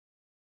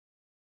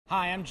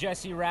Hi, I'm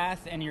Jesse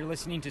Rath, and you're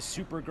listening to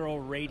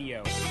Supergirl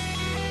Radio.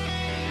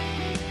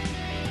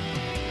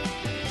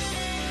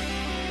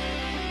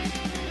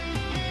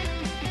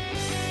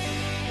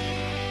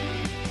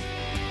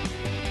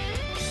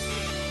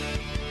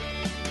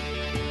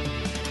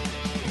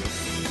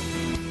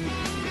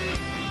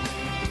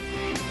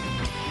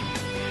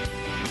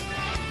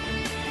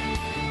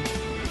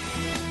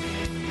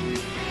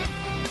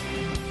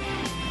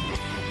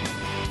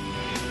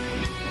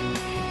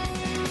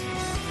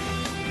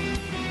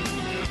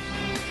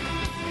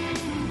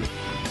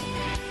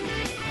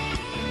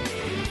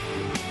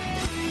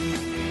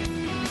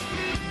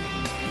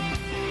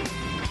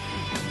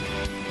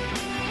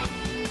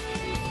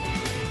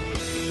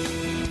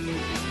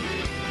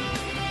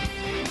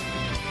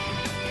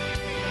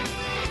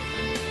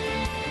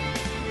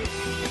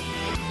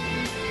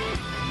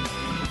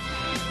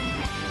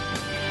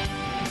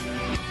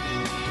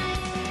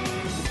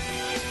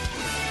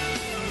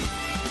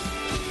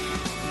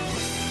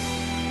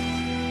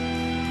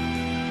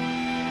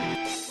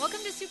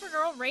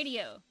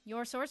 Radio,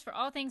 your source for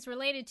all things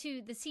related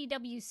to the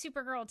CW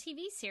Supergirl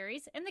TV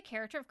series and the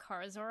character of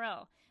Kara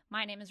Zor-El.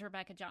 My name is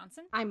Rebecca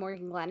Johnson. I'm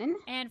Morgan Glennon.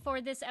 And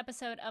for this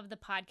episode of the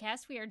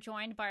podcast, we are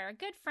joined by our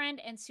good friend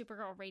and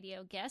Supergirl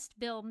Radio guest,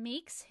 Bill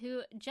Meeks,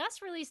 who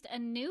just released a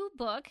new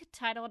book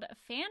titled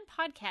Fan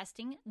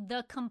Podcasting,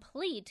 The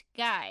Complete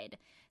Guide.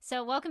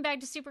 So welcome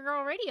back to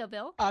Supergirl Radio,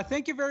 Bill.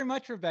 Thank you very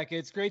much, Rebecca.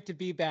 It's great to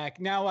be back.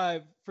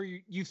 Now, for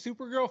you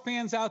Supergirl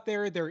fans out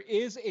there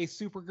is a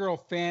Supergirl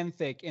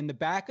fanfic in the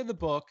back of the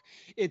book.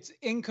 It's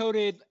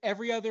encoded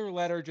every other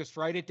letter. Just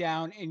write it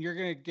down, and you're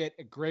going to get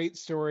a great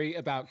story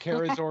about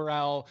Kara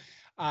Zor-El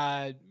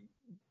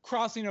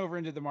crossing over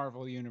into the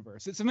Marvel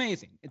Universe. It's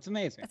amazing. It's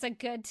amazing. That's a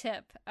good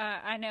tip.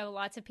 I know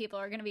lots of people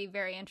are going to be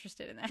very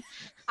interested in that.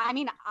 I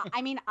mean,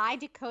 I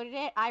decoded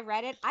it. I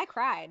read it. I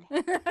cried.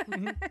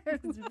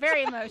 It's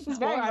very emotional. It's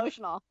very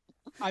emotional.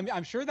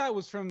 I'm sure that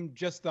was from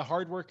just the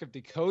hard work of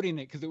decoding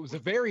it, because it was a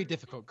very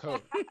difficult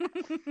code.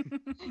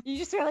 You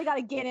just really got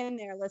to get in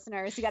there,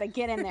 listeners. You got to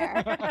get in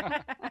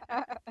there.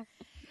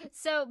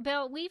 So,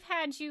 Bill, we've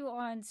had you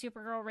on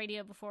Supergirl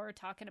Radio before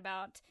talking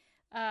about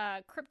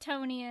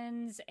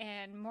Kryptonians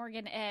and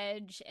Morgan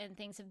Edge and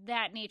things of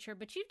that nature,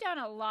 but you've done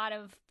a lot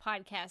of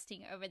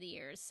podcasting over the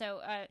years. So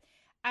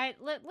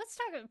let's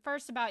talk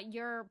first about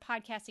your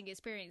podcasting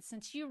experience,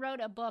 since you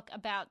wrote a book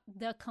about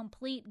the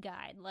complete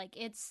guide. Like,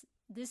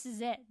 this is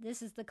it.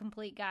 This is the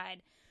complete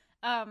guide.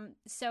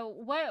 So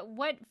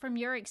what from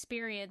your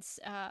experience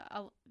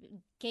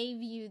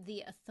gave you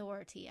the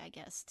authority, I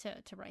guess,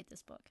 to write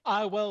this book?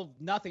 Well,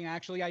 nothing,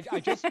 actually. I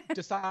just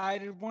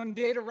decided one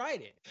day to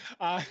write it.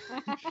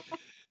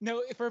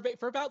 No,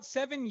 for about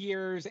 7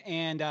 years,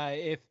 and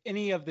if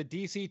any of the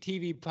DC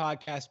TV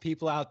podcast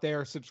people out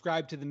there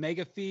subscribe to the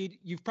Mega Feed,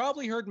 you've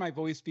probably heard my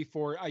voice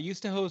before. I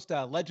used to host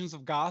Legends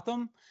of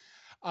Gotham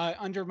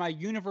under my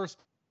Universe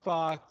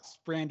Box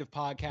brand of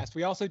podcast.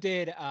 We also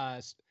did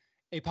a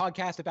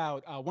podcast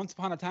about Once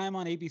Upon a Time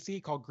on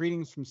ABC called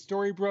Greetings from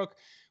Storybrooke.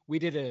 We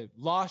did a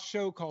Lost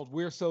show called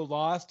We're So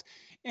Lost,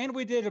 and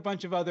we did a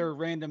bunch of other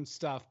random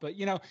stuff. But,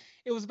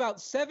 it was about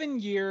 7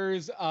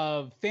 years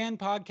of fan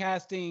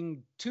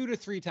podcasting 2 to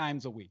 3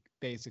 times a week,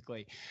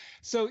 basically.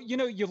 So, you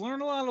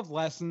learn a lot of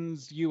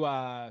lessons. You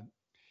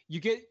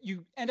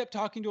end up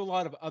talking to a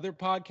lot of other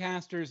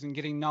podcasters and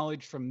getting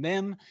knowledge from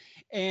them.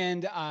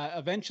 And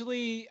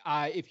eventually,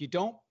 if you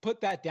don't put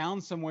that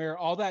down somewhere,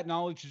 all that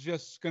knowledge is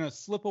just going to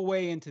slip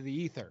away into the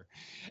ether.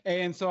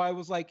 And so I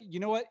was like, you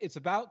know what? It's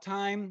about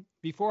time,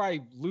 before I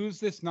lose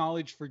this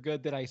knowledge for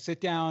good, that I sit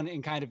down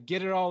and kind of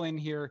get it all in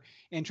here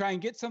and try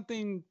and get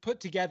something put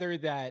together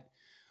that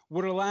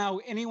would allow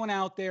anyone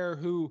out there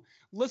who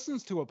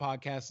listens to a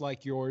podcast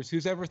like yours,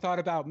 who's ever thought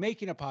about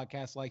making a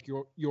podcast like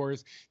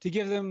yours, to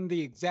give them the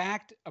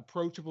exact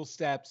approachable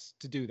steps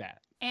to do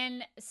that.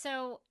 And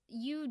so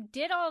you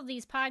did all of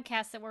these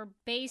podcasts that were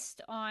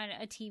based on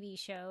a TV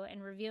show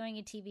and reviewing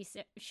a TV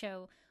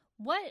show.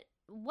 What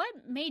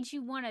made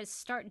you want to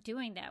start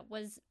doing that?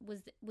 Was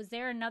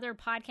there another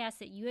podcast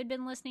that you had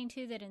been listening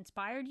to that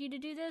inspired you to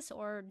do this,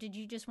 or did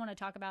you just want to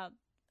talk about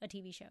a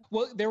TV show?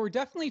 Well, there were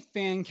definitely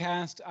fan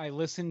casts I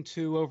listened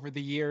to over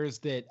the years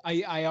that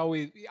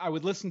I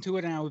would listen to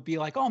it and I would be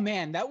like, oh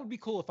man, that would be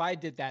cool if I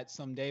did that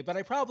someday, but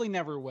I probably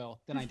never will.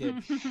 Then I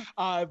did.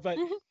 But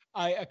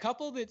a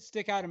couple that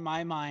stick out in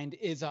my mind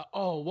is,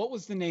 what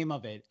was the name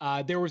of it?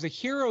 There was a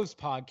Heroes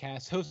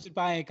podcast hosted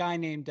by a guy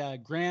named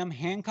Graham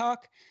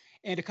Hancock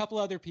and a couple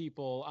other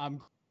people.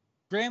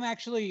 Graham,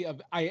 actually,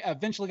 I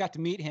eventually got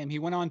to meet him. He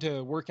went on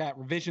to work at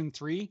Revision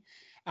 3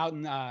 out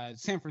in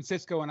San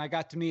Francisco, and I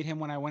got to meet him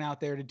when I went out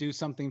there to do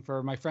something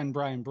for my friend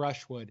Brian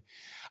Brushwood.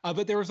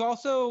 But there was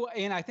also,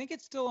 and I think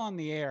it's still on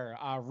the air,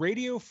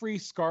 Radio Free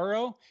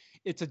Skaro.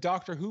 It's a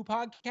Doctor Who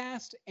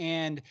podcast,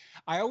 and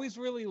I always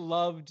really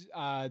loved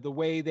the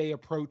way they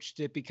approached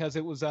it, because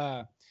it was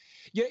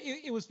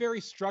it was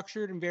very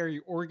structured and very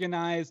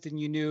organized, and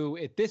you knew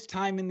at this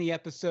time in the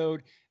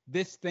episode,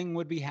 this thing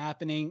would be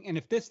happening. And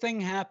if this thing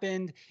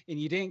happened and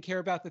you didn't care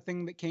about the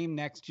thing that came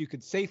next, you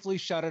could safely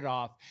shut it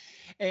off.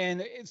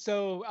 And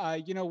so,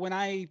 when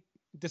I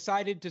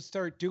decided to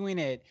start doing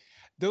it,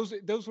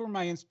 those were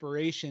my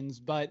inspirations.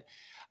 But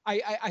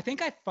I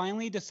think I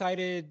finally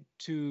decided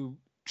to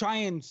try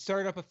and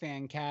start up a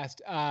fan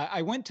cast.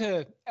 I went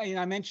to,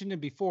 I mentioned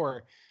it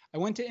before, I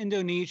went to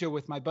Indonesia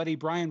with my buddy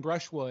Brian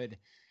Brushwood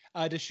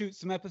to shoot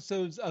some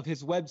episodes of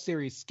his web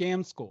series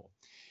Scam School.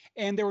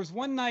 And there was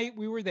one night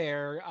we were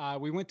there.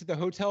 We went to the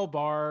hotel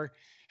bar,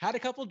 had a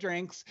couple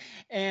drinks,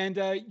 and,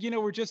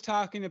 we're just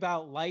talking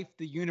about life,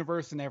 the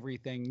universe, and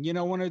everything.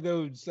 One of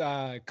those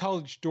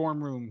college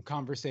dorm room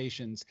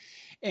conversations.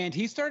 And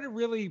he started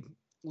really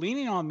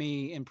leaning on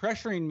me and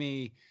pressuring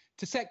me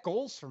to set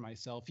goals for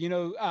myself,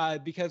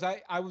 because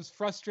I was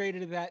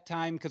frustrated at that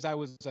time because I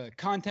was a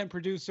content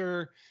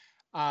producer,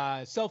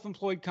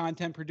 self-employed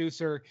content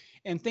producer,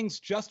 and things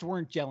just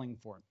weren't gelling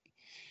for me.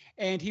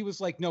 And he was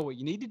like, no, what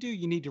you need to do,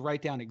 you need to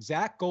write down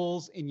exact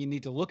goals and you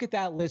need to look at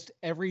that list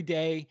every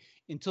day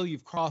until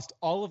you've crossed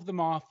all of them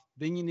off.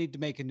 Then you need to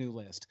make a new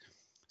list.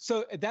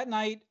 So that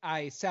night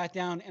I sat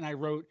down and I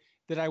wrote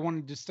that I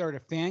wanted to start a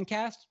fan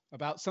cast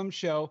about some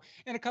show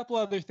and a couple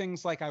other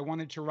things, like I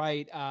wanted to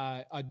write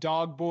a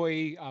Dog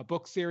Boy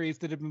book series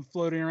that had been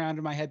floating around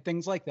in my head,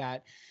 things like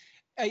that.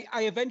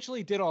 I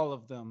eventually did all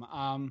of them.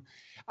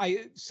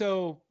 I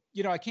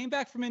came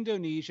back from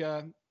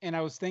Indonesia and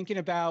I was thinking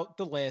about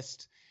the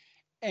list.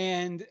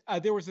 And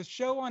there was a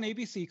show on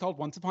ABC called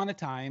Once Upon a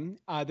Time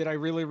that I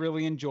really,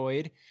 really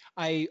enjoyed.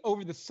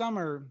 Over the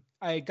summer,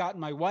 I had gotten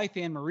my wife,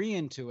 Anne Marie,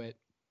 into it.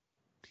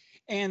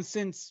 And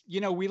since,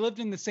 we lived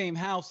in the same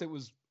house, it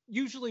was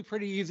usually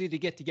pretty easy to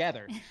get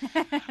together.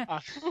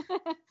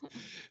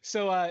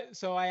 So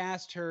I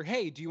asked her,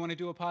 hey, do you want to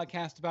do a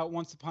podcast about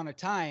Once Upon a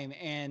Time?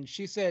 And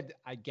she said,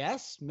 I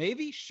guess,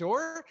 maybe,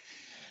 sure.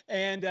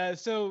 And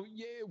so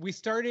we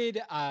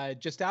started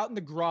just out in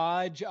the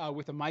garage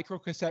with a micro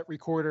cassette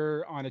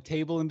recorder on a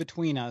table in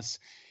between us.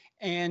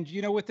 And,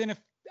 within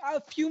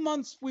a few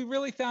months, we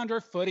really found our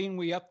footing.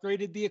 We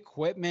upgraded the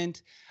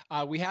equipment.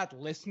 We had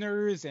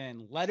listeners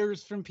and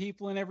letters from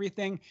people and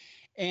everything.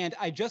 And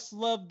I just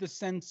loved the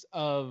sense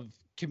of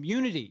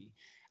community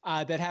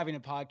that having a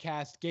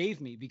podcast gave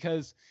me,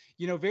 because,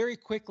 very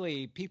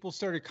quickly people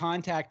started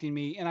contacting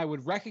me and I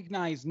would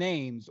recognize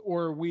names,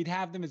 or we'd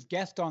have them as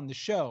guests on the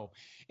show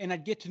and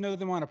I'd get to know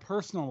them on a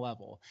personal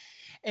level.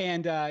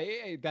 And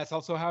that's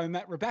also how I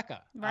met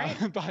Rebecca,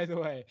 right? By the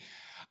way,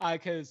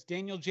 because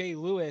Daniel J.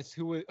 Lewis,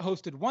 who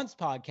hosted Once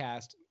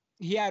Podcast,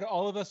 he had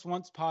all of us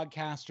Once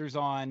podcasters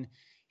on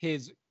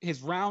his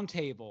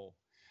roundtable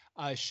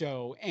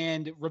show,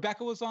 and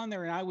Rebecca was on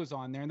there and I was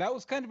on there, and that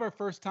was kind of our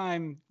first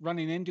time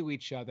running into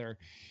each other.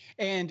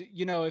 And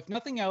if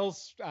nothing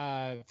else,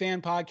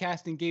 fan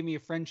podcasting gave me a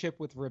friendship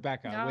with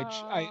Rebecca,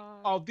 which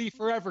I'll be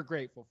forever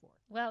grateful for.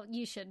 Well,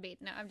 you should be.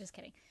 No, I'm just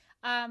kidding.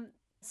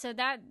 So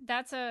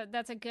that's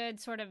a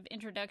good sort of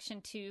introduction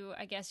to,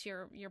 I guess,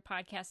 your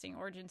podcasting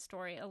origin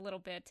story a little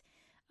bit.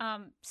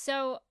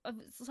 So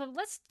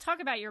let's talk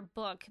about your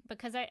book,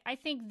 because I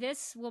think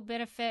this will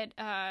benefit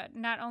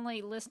not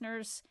only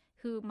listeners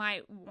who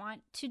might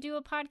want to do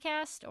a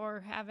podcast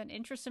or have an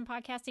interest in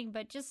podcasting,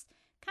 but just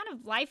kind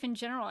of life in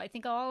general. I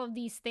think all of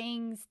these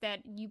things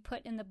that you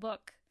put in the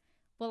book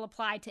will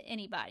apply to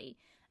anybody.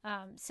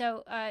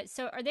 So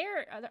are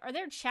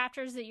there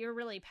chapters that you're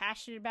really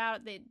passionate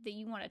about that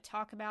you want to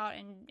talk about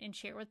and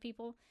share with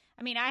people?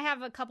 I mean, I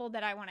have a couple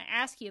that I want to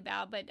ask you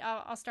about, but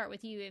I'll start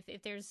with you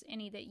if there's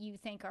any that you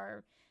think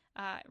are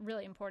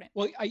really important.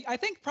 Well, I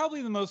think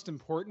probably the most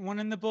important one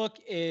in the book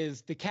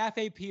is the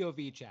Cafe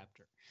POV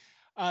chapter.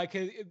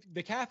 Because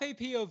the Cafe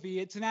POV,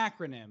 it's an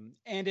acronym,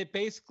 and it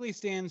basically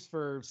stands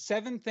for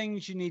 7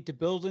 things you need to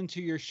build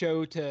into your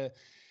show to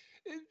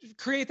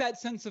create that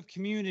sense of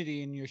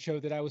community in your show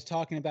that I was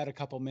talking about a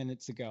couple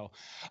minutes ago.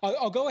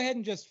 I'll go ahead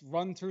and just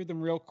run through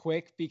them real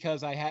quick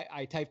because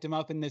I typed them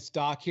up in this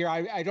doc here.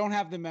 I don't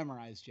have them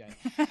memorized yet.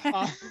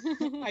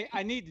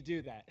 I need to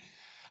do that.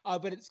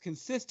 But it's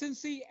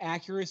consistency,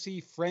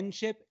 accuracy,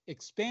 friendship,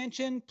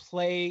 expansion,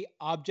 play,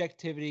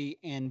 objectivity,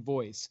 and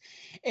voice.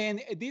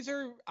 And these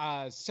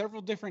are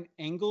several different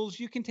angles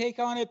you can take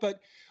on it.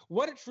 But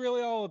what it's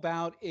really all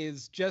about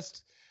is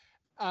just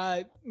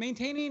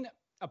maintaining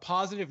a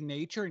positive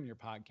nature in your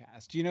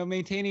podcast,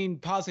 maintaining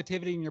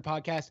positivity in your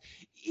podcast,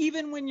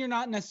 even when you're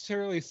not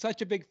necessarily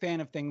such a big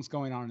fan of things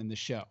going on in the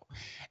show.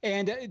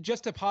 And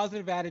just a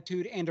positive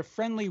attitude and a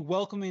friendly,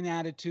 welcoming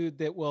attitude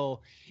that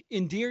will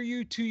endear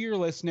you to your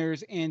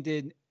listeners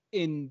and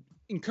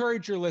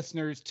encourage your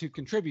listeners to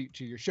contribute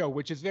to your show,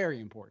 which is very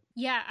important.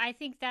 Yeah, I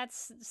think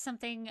that's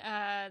something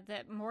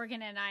that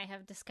Morgan and I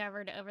have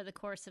discovered over the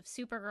course of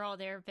Supergirl.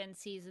 There have been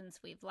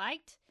seasons we've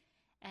liked,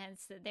 and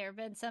so there have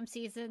been some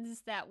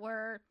seasons that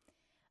were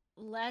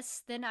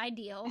less than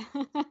ideal.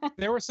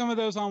 There were some of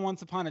those on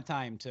Once Upon a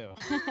Time, too.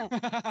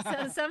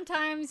 So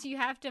sometimes you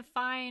have to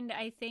find,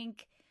 I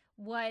think,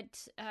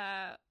 what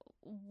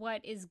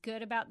what is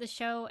good about the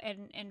show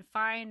and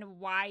find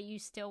why you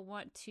still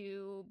want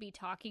to be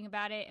talking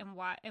about it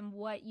and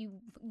what you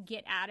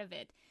get out of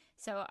it.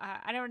 So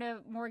I don't know,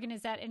 Morgan,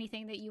 is that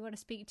anything that you want to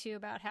speak to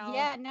about how?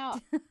 Yeah, no.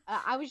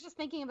 I was just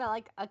thinking about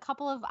like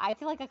I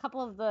feel like a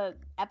couple of the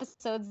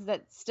episodes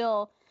that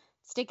still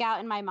stick out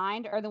in my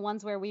mind are the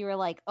ones where we were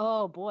like,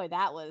 oh boy,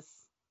 that was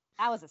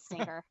a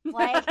stinker.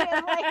 like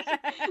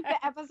the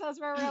episodes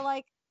where we're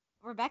like,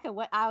 Rebecca,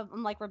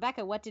 I'm like,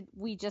 Rebecca, what did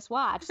we just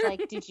watch?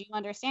 Like, did you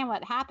understand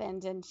what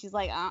happened? And she's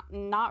like,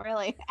 not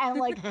really. And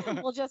like,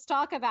 we'll just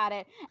talk about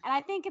it. And I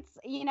think it's,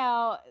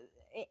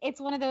 it's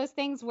one of those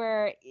things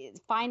where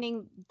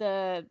finding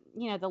the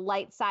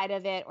light side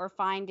of it, or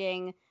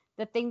finding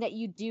the thing that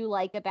you do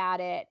like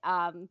about it,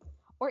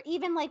 or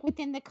even like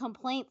within the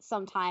complaints,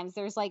 sometimes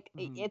there's like,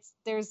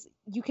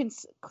 you can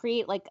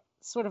create like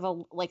sort of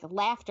a like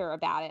laughter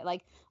about it,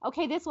 like,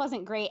 okay, this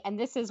wasn't great and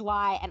this is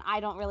why, and I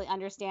don't really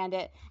understand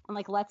it, and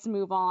like, let's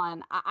move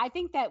on. I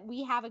think that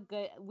we have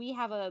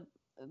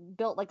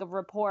built like a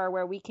rapport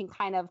where we can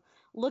kind of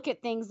look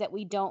at things that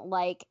we don't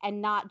like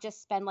and not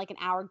just spend like an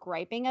hour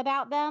griping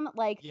about them.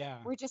 Like,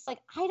 we're just like,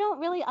 I don't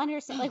really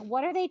understand. Like,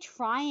 what are they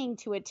trying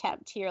to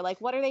attempt here? Like,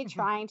 what are they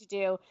trying to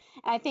do?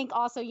 And I think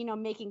also,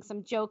 making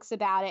some jokes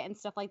about it and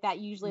stuff like that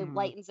usually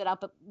lightens it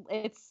up. But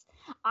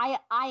I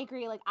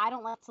agree. Like, I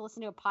don't like to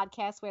listen to a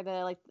podcast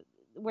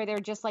where they're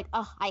just like,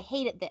 oh, I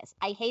hated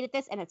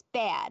this, and it's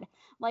bad.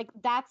 Like,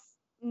 that's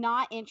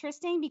not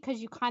interesting,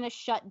 because you kind of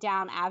shut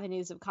down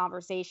avenues of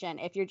conversation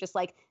if you're just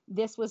like,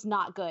 this was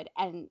not good,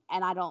 and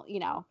I don't,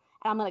 and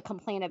I'm going to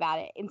complain about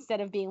it,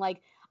 instead of being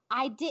like,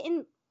 I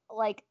didn't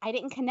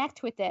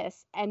connect with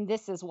this, and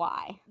this is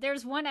why.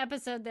 There's one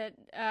episode that,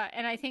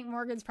 and I think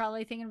Morgan's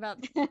probably thinking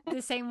about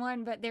the same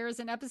one, but there was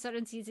an episode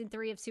in season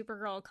 3 of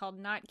Supergirl called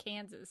Not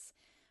Kansas,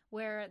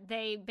 where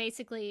they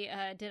basically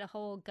did a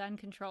whole gun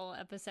control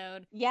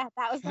episode. Yeah,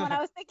 that was the one I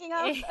was thinking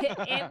of.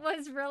 It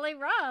was really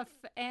rough,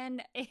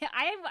 and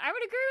I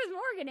would agree with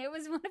Morgan. It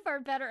was one of our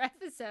better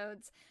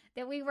episodes,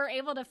 that we were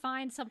able to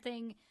find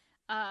something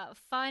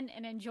fun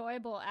and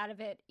enjoyable out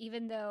of it,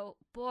 even though,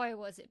 boy,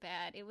 was it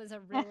bad. It was a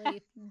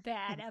really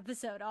bad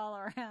episode all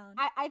around.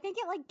 I think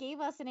it like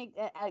gave us an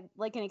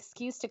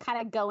excuse to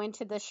kind of go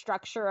into the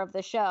structure of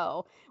the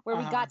show, where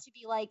we got to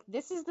be like,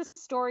 this is the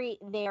story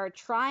they are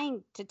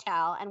trying to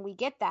tell, and we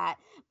get that,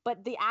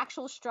 but the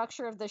actual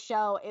structure of the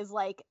show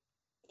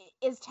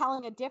is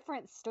telling a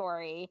different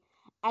story.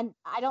 And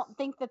I don't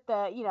think that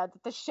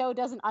the show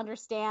doesn't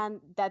understand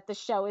that the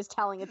show is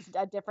telling it's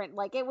a different,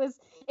 like, it was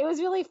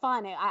really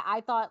fun.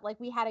 I thought like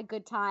we had a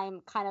good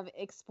time kind of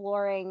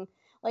exploring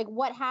like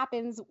what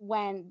happens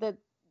when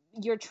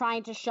you're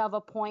trying to shove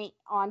a point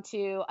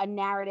onto a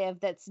narrative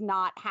that's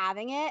not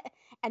having it,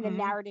 and the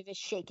narrative is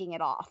shaking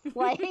it off.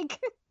 Like,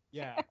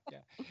 Yeah.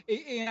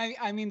 And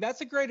I mean,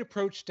 that's a great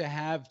approach to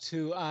have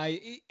too.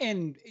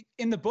 And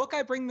in the book,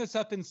 I bring this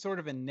up in sort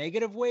of a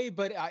negative way,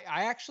 but I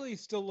actually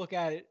still look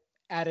at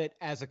it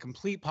as a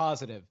complete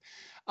positive.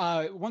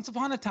 Once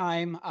upon a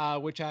time,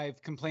 which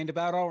I've complained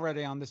about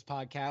already on this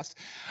podcast,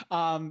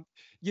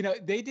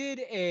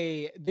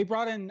 they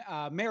brought in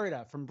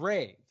Merida from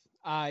Brave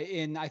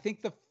in, I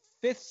think, the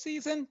 5th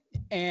season,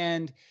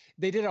 and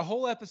they did a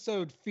whole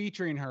episode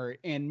featuring her,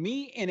 and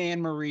me and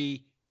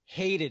Anne-Marie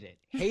hated it.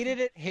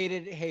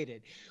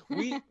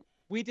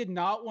 We did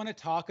not want to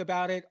talk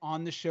about it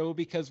on the show,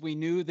 because we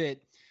knew that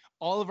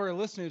all of our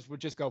listeners would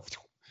just go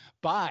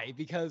by,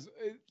 because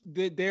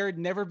there had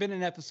never been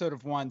an episode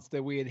of Once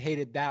that we had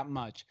hated that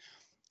much.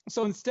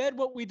 So instead,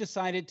 what we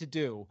decided to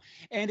do,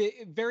 and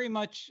it very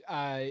much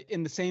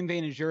in the same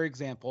vein as your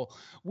example,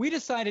 we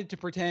decided to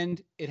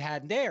pretend it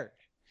hadn't aired.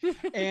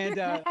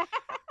 And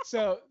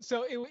so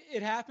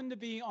it happened to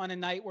be on a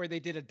night where they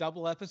did a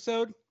double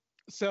episode.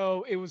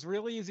 So it was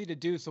really easy to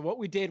do. So what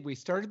we did, we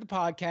started the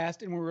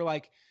podcast, and we were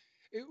like,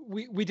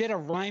 we did a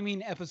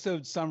rhyming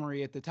episode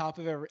summary at the top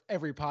of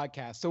every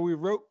podcast. So we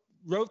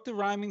wrote the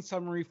rhyming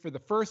summary for the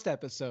first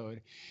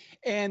episode,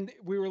 and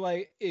we were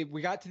like,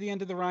 we got to the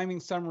end of the rhyming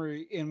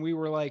summary, and we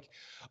were like,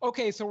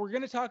 okay, so we're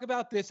going to talk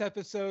about this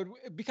episode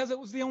because it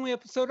was the only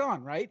episode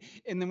on, right?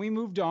 And then we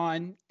moved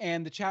on,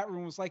 and the chat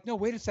room was like, no,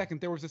 wait a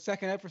second, there was a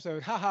second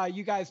episode. Haha,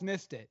 you guys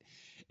missed it.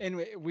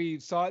 And we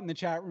saw it in the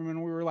chat room,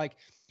 and we were like,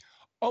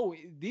 oh,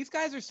 these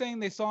guys are saying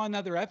they saw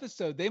another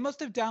episode. They must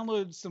have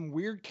downloaded some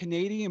weird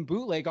Canadian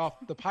bootleg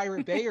off the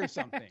Pirate Bay or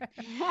something.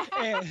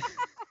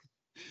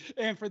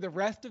 And for the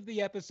rest of the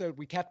episode,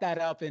 we kept that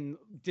up and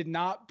did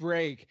not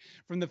break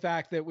from the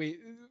fact that we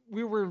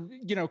were,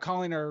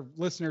 calling our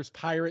listeners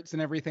pirates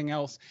and everything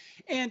else.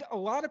 And a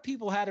lot of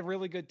people had a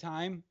really good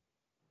time.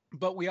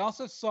 But we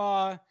also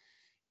saw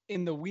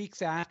in the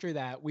weeks after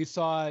that, we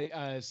saw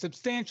a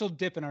substantial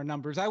dip in our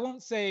numbers. I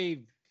won't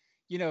say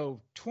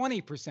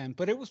 20%,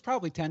 but it was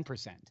probably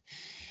 10%.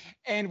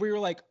 And we were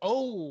like,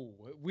 oh,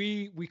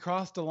 we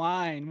crossed a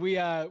line. We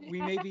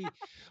maybe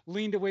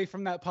leaned away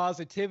from that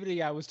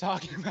positivity I was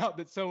talking about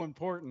that's so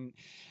important,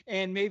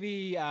 and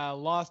maybe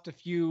lost a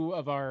few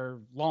of our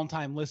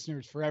longtime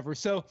listeners forever.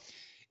 So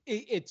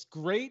it's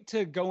great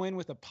to go in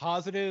with a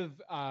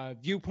positive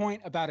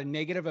viewpoint about a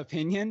negative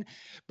opinion,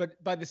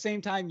 but by the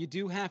same time, you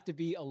do have to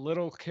be a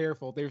little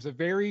careful. There's a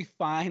very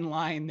fine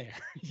line there,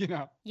 you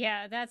know.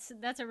 Yeah, that's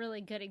a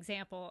really good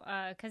example.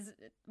 Because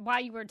while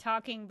you were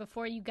talking,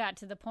 before you got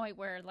to the point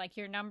where like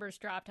your numbers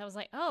dropped, I was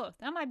like, oh,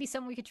 that might be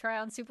something we could try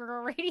on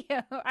Supergirl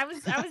Radio. I was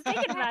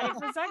thinking about it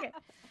for a second.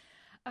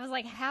 I was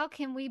like, how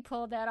can we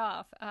pull that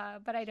off?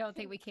 But I don't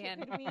think we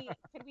can.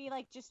 Could we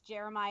like just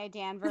Jeremiah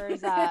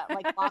Danvers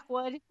like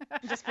Lockwood?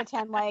 Just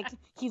pretend like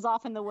he's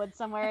off in the woods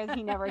somewhere and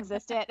he never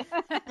existed.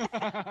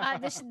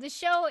 The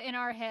show in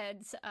our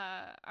heads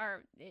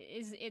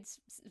it's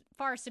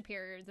far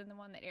superior than the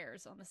one that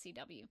airs on the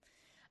CW.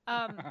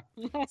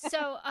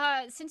 So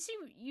since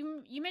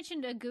you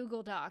mentioned a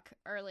Google Doc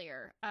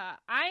earlier,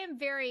 I am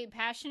very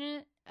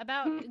passionate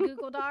about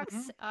Google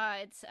Docs.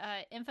 It's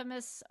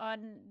infamous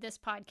on this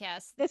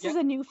podcast. This is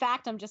a new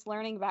fact I'm just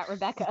learning about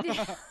Rebecca.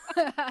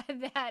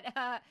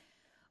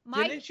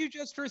 Didn't you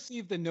just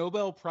receive the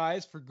Nobel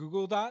Prize for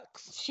Google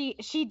Docs? She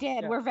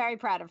did. Yeah. We're very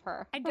proud of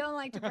her. I don't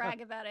like to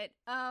brag about it.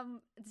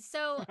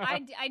 So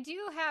I do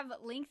have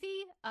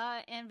lengthy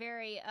and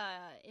very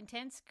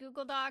intense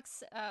Google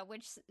Docs,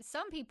 which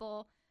some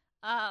people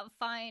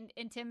find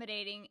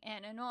intimidating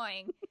and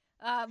annoying.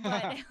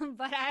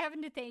 But I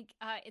happen to think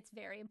it's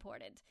very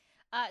important.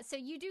 So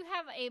you do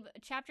have a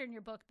chapter in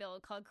your book, Bill,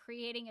 called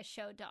Creating a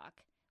Show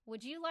Doc.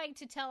 Would you like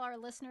to tell our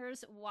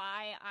listeners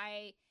why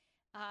I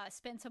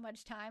spend so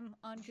much time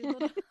on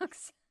Google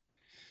Docs?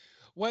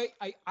 Well,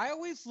 I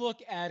always look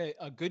at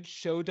a good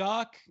show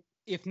doc.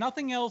 If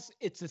nothing else,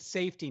 it's a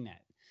safety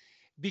net.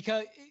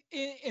 Because,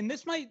 and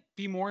this might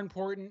be more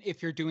important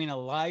if you're doing a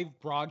live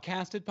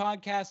broadcasted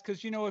podcast,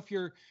 because, you know, if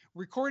you're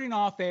recording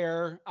off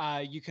air,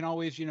 you can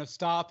always, you know,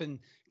 stop and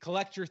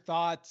collect your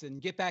thoughts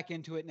and get back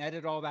into it and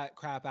edit all that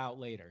crap out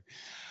later.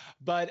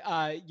 But,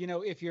 you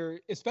know,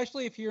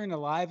 especially if you're in a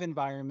live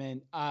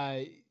environment,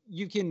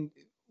 you can,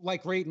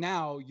 like right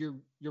now,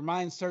 your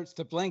mind starts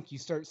to blank. You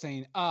start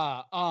saying,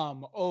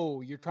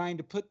 oh, you're trying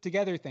to put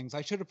together things.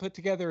 I should have put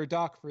together a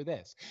doc for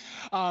this.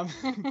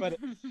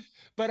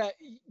 But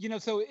you know,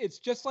 so it's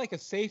just like a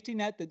safety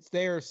net that's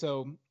there.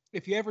 So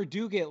if you ever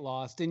do get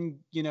lost and,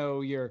 you know,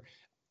 you're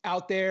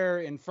out there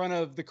in front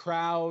of the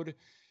crowd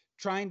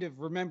trying to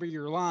remember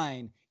your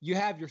line, you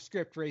have your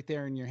script right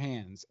there in your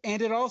hands.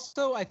 And it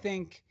also, I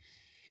think,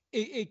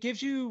 it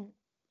gives you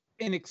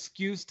an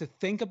excuse to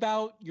think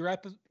about your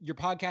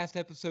podcast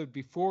episode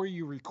before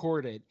you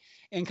record it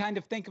and kind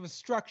of think of a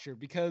structure,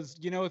 because,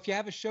 you know, if you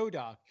have a show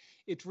doc,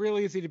 it's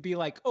really easy to be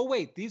like, oh,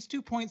 wait, these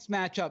 2 points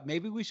match up.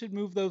 Maybe we should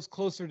move those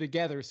closer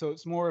together. So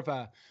it's more of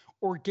a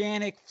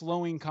organic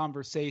flowing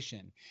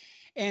conversation.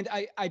 And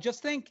I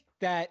just think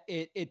that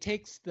it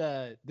takes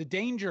the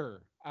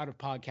danger out of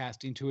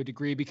podcasting to a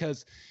degree,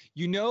 because,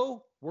 you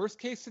know, worst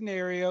case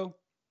scenario,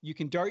 you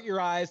can dart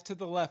your eyes to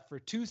the left for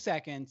 2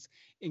 seconds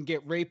and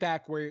get right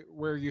back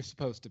where you're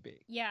supposed to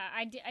be. Yeah,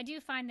 I do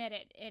find that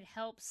it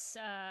helps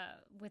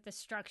with the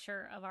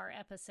structure of our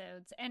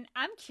episodes. And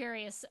I'm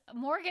curious,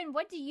 Morgan,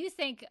 what do you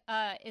think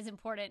is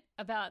important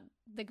about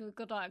the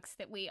Google Docs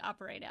that we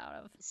operate out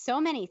of?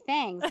 So many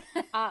things.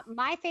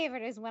 My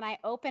favorite is when I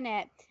open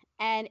it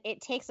and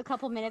it takes a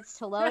couple minutes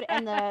to load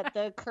and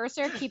the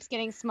cursor keeps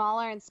getting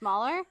smaller and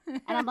smaller.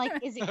 And I'm like,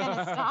 is it going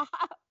to stop?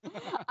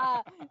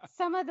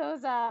 Some of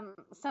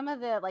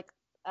the like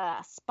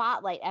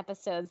spotlight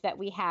episodes that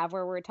we have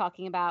where we're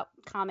talking about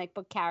comic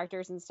book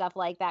characters and stuff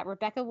like that,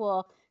 Rebecca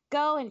will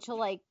go and she'll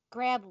like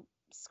grab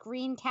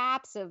screen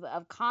caps of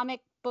comic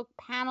book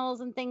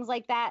panels and things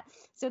like that.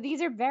 So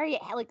these are very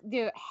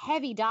they're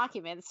heavy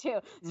documents too.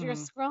 So you're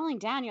scrolling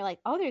down, you're like,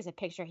 oh, there's a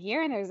picture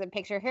here and there's a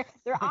picture here.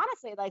 They're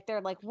honestly they're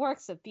like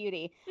works of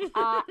beauty.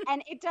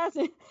 And it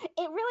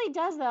really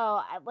does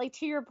though. Like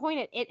to your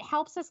point, it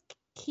helps us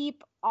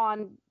keep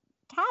on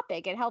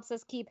topic. It helps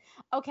us keep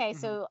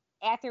so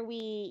after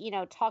we, you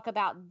know, talk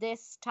about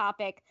this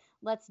topic,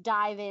 let's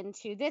dive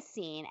into this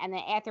scene. And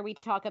then after we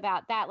talk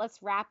about that, let's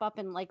wrap up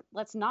and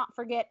let's not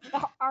forget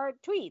our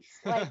tweets.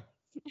 Like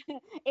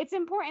it's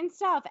important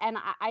stuff. And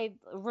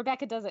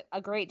Rebecca does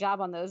a great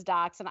job on those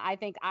docs. And I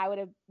think I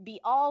would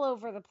be all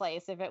over the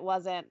place if it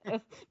wasn't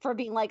for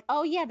being like,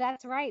 oh yeah,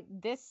 that's right.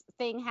 This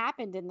thing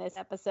happened in this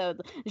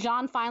episode.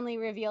 Jean finally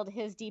revealed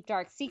his deep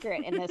dark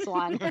secret in this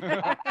one.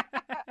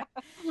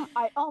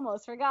 I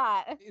almost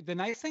forgot. The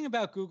nice thing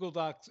about Google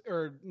Docs,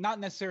 or not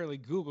necessarily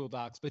Google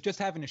Docs, but just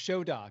having a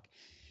show doc,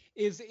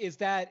 is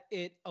that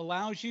it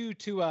allows you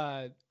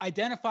to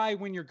identify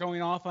when you're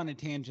going off on a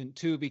tangent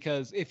too,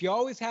 because if you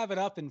always have it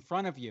up in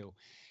front of you,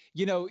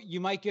 you know, you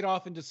might get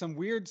off into some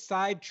weird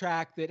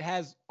sidetrack that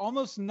has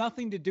almost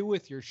nothing to do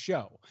with your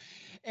show.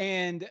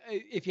 And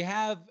if you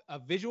have a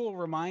visual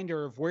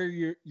reminder of where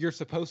you're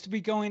supposed to be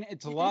going,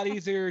 it's a lot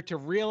easier to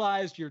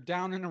realize you're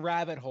down in a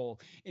rabbit hole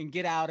and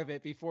get out of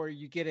it before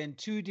you get in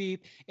too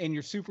deep and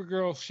your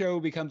Supergirl show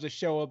becomes a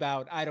show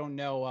about, I don't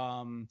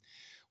know,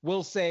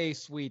 we'll say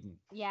Sweden.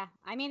 Yeah,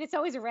 I mean, it's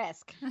always a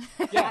risk.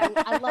 Yeah.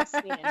 I love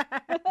Sweden.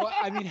 Well,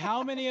 I mean,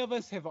 how many of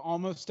us have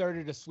almost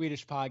started a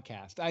Swedish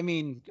podcast? I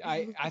mean,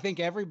 I think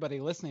everybody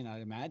listening,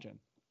 I'd imagine.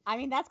 I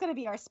mean, that's going to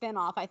be our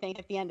spinoff, I think,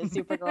 at the end of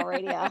Supergirl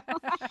Radio.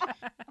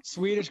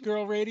 Swedish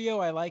Girl Radio,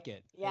 I like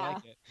it. Yeah. I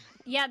like it.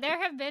 Yeah,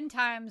 there have been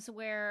times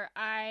where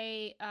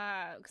I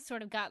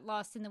sort of got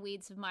lost in the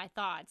weeds of my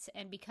thoughts,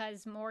 and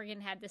because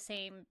Morgan had the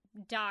same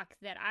doc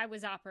that I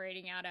was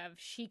operating out of,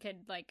 she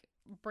could like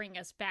bring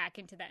us back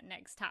into that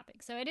next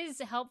topic. So it is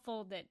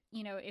helpful that,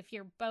 you know, if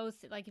you're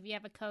both, like if you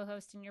have a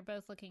co-host and you're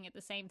both looking at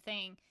the same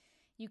thing,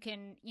 you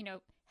can,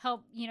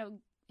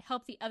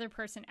 help the other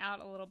person out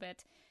a little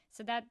bit.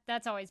 So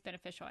that's always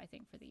beneficial, I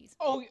think, for these.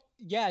 Oh,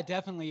 yeah,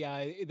 definitely.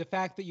 The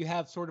fact that you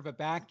have sort of a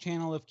back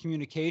channel of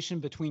communication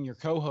between your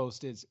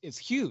co-host is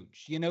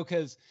huge,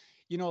 because,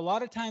 a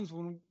lot of times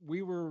when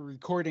we were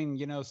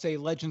recording, say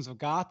Legends of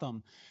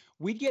Gotham,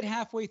 we'd get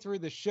halfway through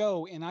the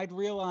show and I'd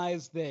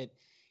realize that,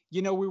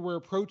 we were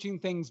approaching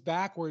things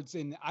backwards,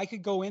 and I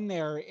could go in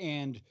there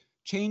and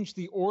change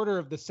the order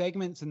of the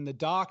segments in the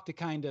doc to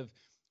kind of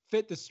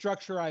fit the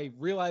structure I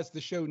realized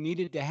the show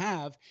needed to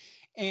have.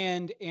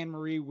 And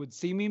Anne-Marie would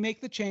see me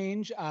make the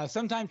change.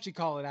 Sometimes she'd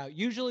call it out.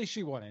 Usually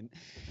she wouldn't.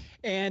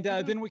 And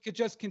then we could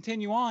just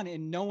continue on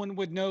and no one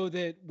would know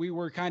that we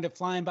were kind of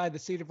flying by the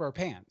seat of our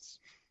pants.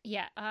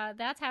 Yeah,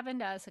 that's happened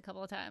to us a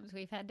couple of times.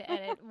 We've had to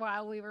edit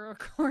while we were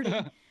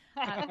recording.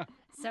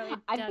 So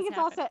I think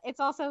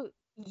it's also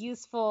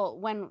useful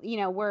when,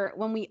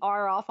 when we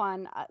are off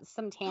on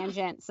some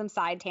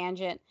side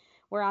tangent,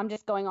 where I'm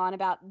just going on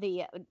about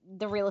the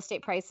real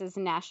estate prices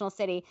in National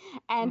City,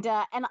 and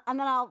then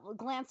I'll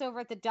glance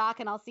over at the doc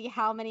and I'll see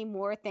how many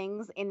more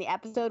things in the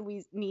episode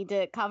we need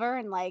to cover,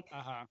 and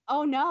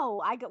oh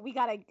no, I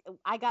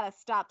gotta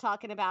stop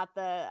talking about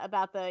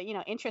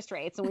the interest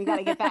rates, and we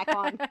gotta get back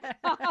on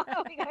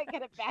we gotta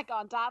get it back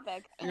on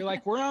topic. You're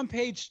like, we're on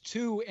page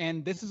 2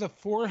 and this is a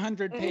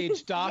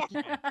 400-page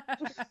document.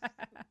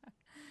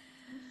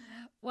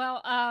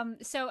 Well,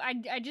 so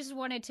I just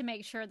wanted to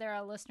make sure that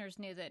our listeners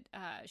knew that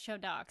show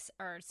docs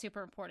are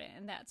super important,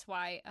 and that's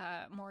why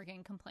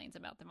Morgan complains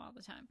about them all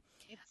the time.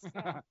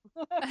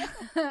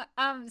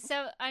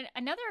 So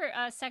another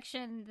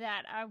section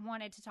that I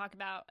wanted to talk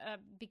about,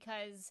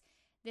 because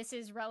this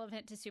is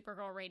relevant to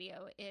Supergirl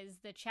Radio, is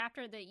the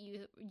chapter that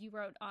you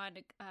wrote on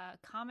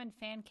common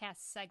fan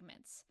cast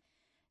segments.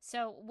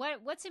 So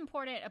what's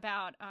important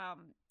about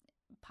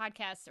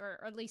podcasts,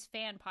 or at least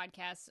fan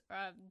podcasts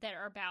that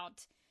are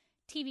about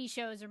TV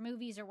shows or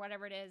movies or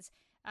whatever it is,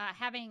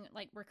 having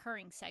like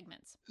recurring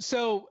segments?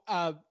 So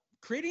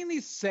creating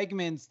these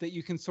segments that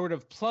you can sort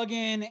of plug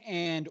in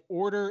and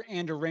order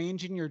and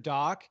arrange in your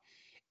doc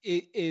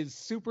is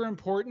super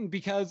important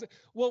because,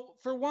 well,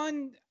 for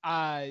one,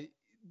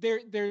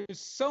 there's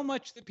so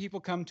much that people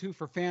come to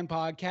for fan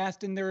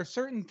podcast, and there are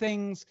certain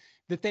things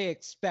that they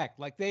expect.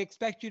 Like they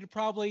expect you to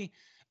probably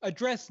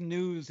address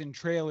news and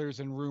trailers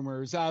and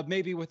rumors,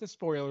 maybe with a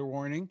spoiler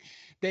warning.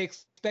 They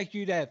expect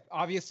you to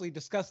obviously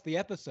discuss the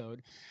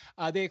episode.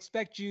 They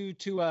expect you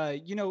to,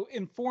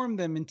 inform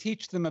them and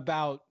teach them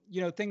about,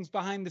 things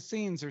behind the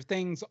scenes or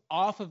things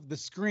off of the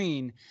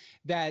screen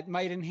that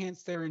might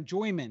enhance their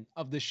enjoyment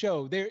of the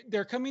show.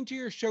 They're coming to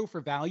your show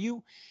for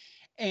value,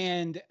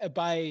 and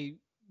by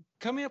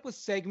coming up with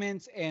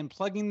segments and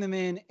plugging them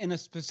in a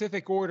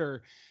specific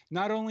order,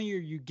 not only are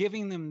you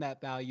giving them that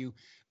value,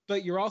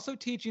 but you're also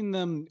teaching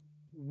them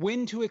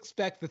when to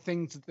expect the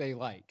things that they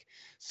like.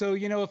 So,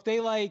 if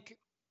they like,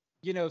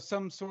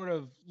 some sort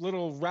of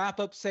little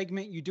wrap-up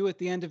segment you do at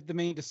the end of the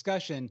main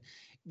discussion,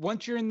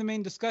 once you're in the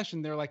main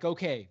discussion, they're like,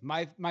 okay,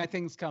 my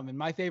thing's coming,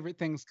 my favorite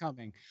thing's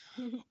coming.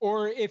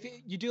 Or if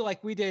you do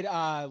like we did,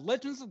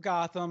 Legends of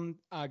Gotham,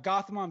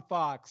 Gotham on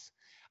Fox,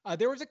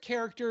 there was a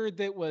character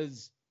that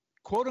was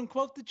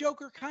quote-unquote the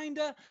Joker,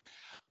 kinda.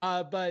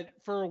 But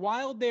for a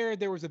while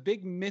there was a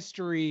big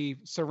mystery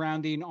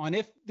surrounding on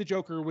if the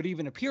Joker would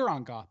even appear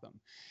on Gotham.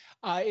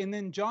 And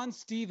then John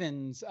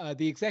Stevens,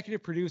 the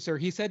executive producer,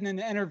 he said in an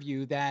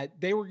interview that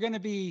they were going to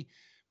be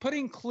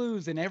putting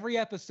clues in every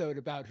episode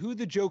about who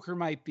the Joker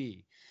might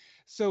be.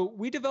 So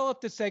we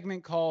developed a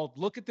segment called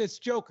Look at This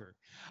Joker,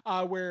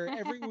 where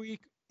every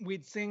week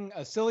we'd sing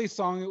a silly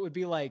song. It would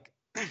be like,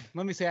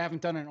 let me say, I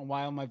haven't done it in a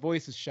while. My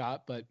voice is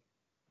shot, but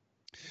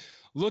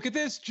look at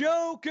this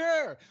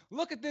Joker.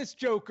 Look at this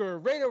Joker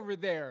right over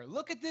there.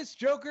 Look at this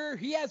Joker.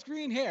 He has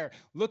green hair.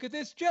 Look at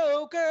this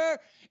Joker.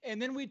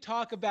 And then we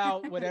talk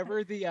about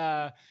whatever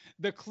the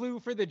clue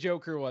for the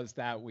Joker was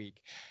that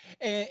week.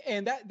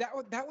 And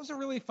that was a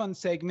really fun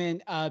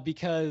segment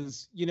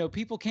because,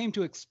 people came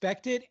to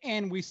expect it,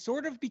 and we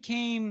sort of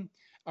became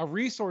a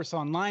resource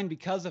online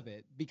because of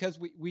it, because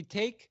we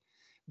take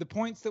the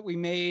points that we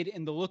made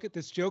in the Look at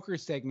This Joker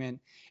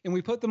segment, and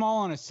we put them all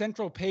on a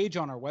central page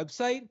on our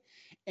website.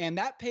 And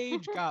that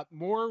page got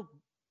more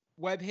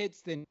web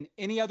hits than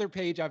any other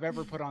page I've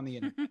ever put on the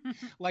internet.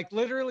 Like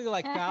literally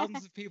like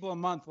thousands of people a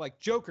month, like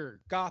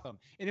Joker, Gotham,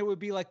 and it would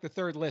be like the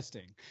third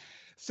listing.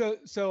 So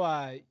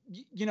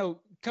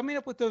coming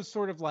up with those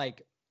sort of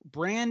like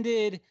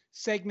branded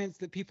segments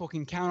that people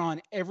can count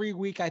on every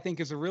week, I think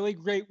is a really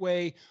great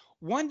way.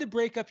 One, to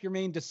break up your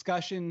main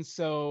discussion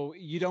so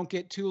you don't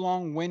get too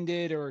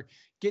long-winded or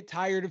get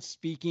tired of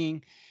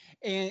speaking.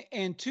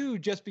 And two,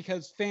 just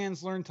because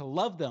fans learn to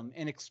love them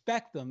and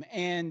expect them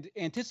and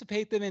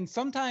anticipate them, and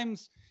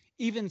sometimes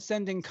even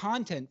sending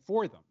content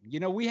for them. You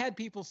know, we had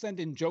people send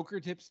in Joker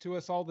tips to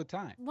us all the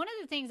time. One of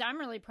the things I'm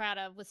really proud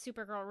of with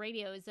Supergirl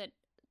Radio is that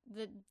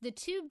the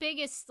two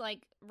biggest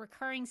like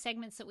recurring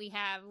segments that we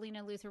have,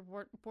 Lena Luthor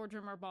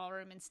Boardroom or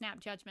Ballroom and Snap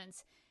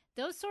Judgments,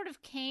 those sort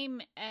of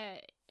came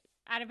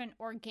out of an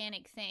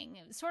organic thing.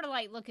 It was sort of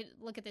like look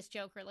at this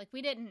Joker. Like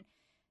we didn't,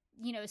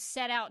 you know,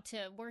 set out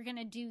to we're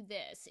gonna do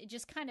this. It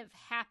just kind of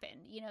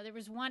happened. You know, there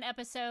was one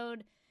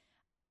episode,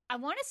 I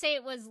want to say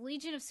it was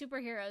Legion of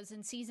Superheroes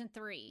in season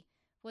 3,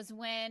 was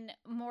when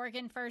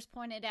Morgan first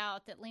pointed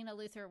out that Lena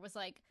Luthor was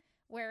like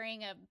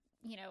wearing a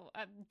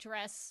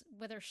dress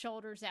with her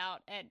shoulders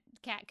out at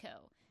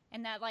Catco,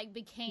 and that like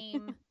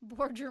became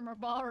Boardroom or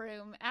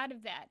Ballroom out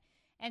of that.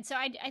 And so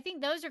I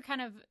think those are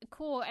kind of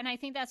cool, and I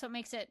think that's what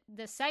makes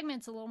the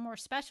segments a little more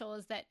special,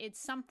 is that it's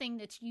something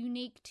that's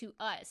unique to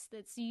us,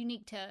 that's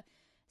unique to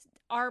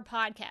our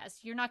podcast.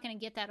 You're not going to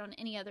get that on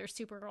any other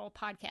Supergirl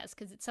podcast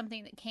because it's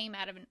something that came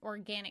out of an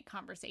organic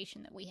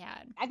conversation that we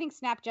had. I think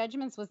Snap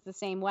Judgments was the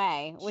same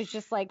way. It was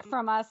just like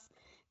from us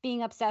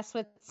being obsessed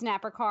with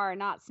Snapper Carr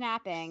not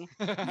snapping.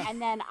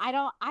 And then I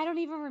don't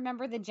even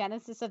remember the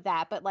genesis of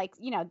that, but like,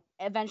 you know,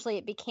 eventually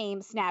it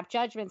became Snap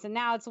Judgments, and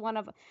now it's one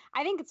of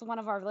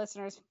our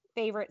listeners'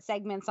 favorite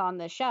segments on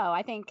the show.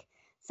 I think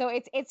so.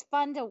 It's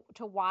fun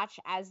to watch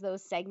as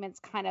those segments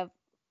kind of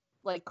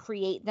like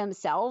create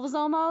themselves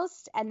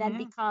almost, and then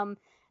become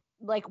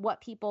like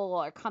what people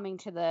are coming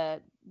to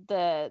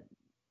the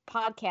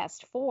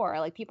podcast for.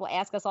 Like people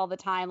ask us all the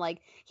time,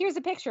 like, here's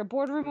a picture,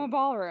 Boardroom or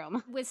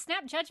Ballroom. With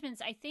Snap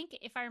Judgments, I think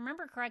if I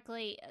remember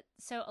correctly,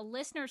 so a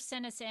listener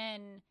sent us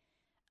in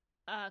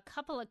a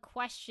couple of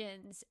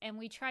questions, and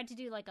we tried to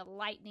do like a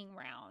lightning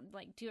round,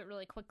 like do it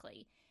really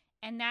quickly,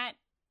 and that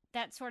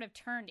sort of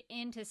turned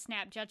into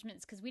Snap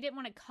Judgments, because we didn't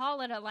want to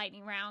call it a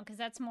lightning round because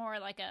that's more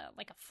like a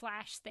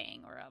flash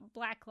thing or a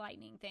black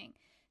lightning thing.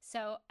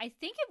 So I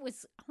think I want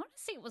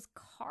to say it was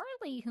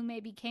Carly who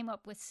maybe came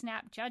up with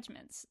Snap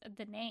Judgments,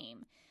 the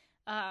name.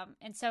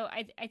 And so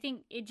I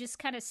think it just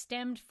kind of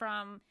stemmed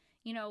from,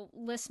 you know,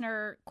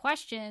 listener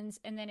questions,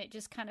 and then it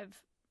just kind of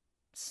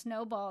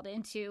snowballed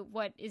into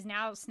what is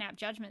now Snap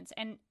Judgments.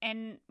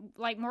 And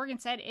like Morgan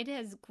said, it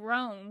has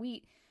grown.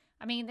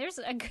 There's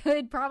a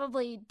good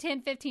probably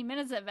 10, 15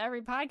 minutes of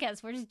every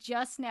podcast where it's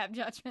just Snap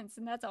Judgments,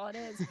 and that's all it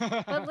is.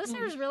 But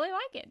listeners really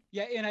like it.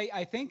 Yeah, and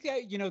I think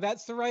that, you know,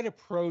 that's the right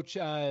approach,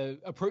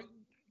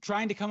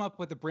 trying to come up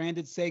with a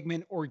branded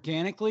segment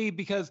organically,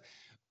 because,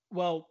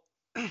 well,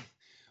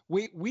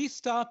 we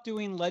stopped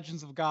doing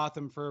Legends of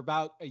Gotham for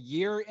about a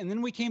year, and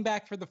then we came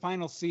back for the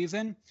final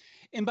season.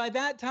 And by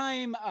that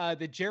time,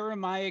 the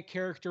Jeremiah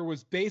character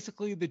was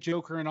basically the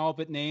Joker in all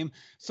but name.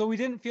 So we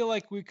didn't feel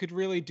like we could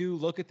really do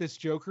Look at This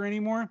Joker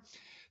anymore.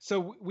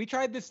 So we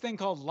tried this thing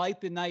called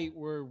Light the Night,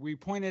 where we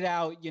pointed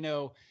out, you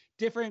know,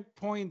 different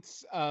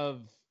points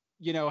of,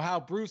 you know, how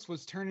Bruce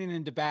was turning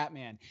into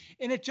Batman.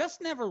 And it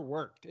just never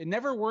worked. It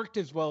never worked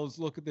as well as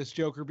Look at This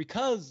Joker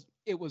because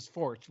it was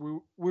forced. We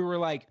were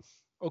like,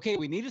 okay,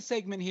 we need a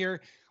segment here.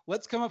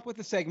 Let's come up with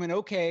a segment.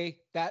 Okay,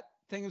 that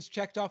thing is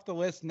checked off the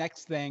list,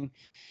 next thing.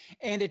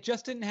 And it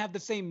just didn't have the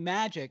same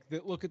magic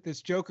that Look at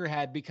This Joker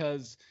had,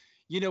 because,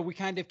 you know, we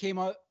kind of came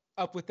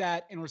up with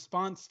that in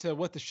response to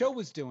what the show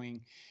was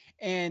doing,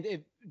 and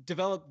it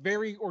developed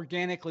very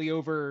organically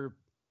over,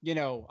 you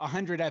know,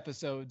 100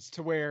 episodes,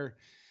 to where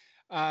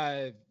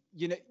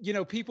you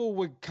know people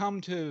would come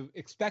to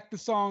expect the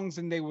songs,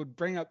 and they would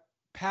bring up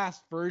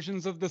past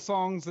versions of the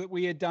songs that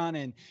we had done,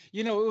 and,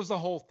 you know, it was a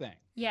whole thing.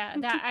 Yeah,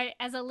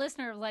 as a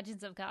listener of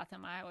Legends of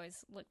Gotham, I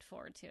always looked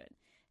forward to it.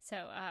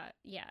 So,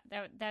 yeah,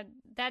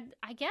 that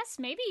I guess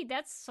maybe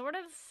that's sort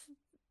of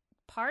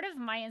part of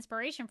my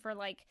inspiration for,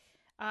 like,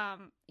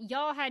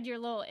 y'all had your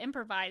little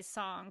improvised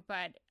song,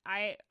 but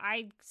I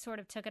sort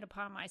of took it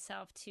upon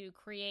myself to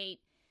create,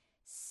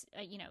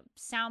 you know,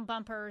 sound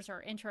bumpers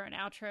or intro and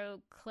outro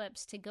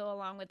clips to go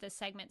along with this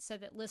segment, so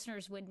that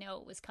listeners would know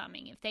it was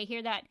coming. If they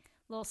hear that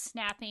little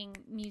snapping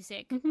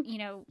music, you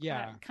know,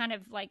 kind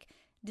of like,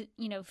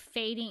 you know,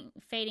 fading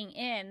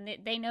in,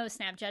 they know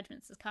Snap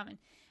Judgments is coming.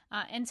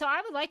 And so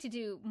I would like to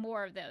do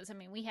more of those. I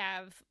mean, we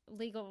have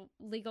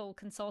legal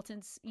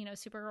consultants, you know,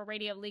 Supergirl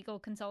Radio legal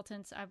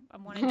consultants. I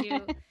want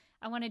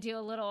to do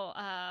a little,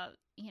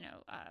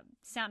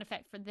 sound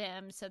effect for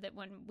them, so that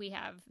when we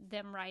have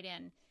them write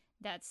in,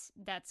 that's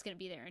going to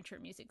be their intro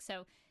music.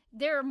 So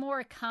there are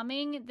more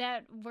coming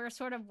that we're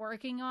sort of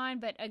working on,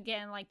 but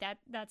again, like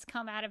that's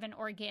come out of an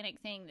organic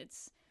thing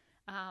that's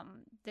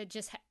it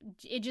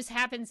just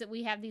happens that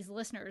we have these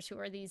listeners who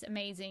are these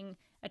amazing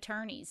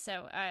attorneys.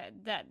 So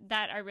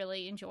that I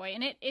really enjoy,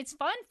 and it's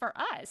fun for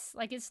us.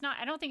 Like, it's not,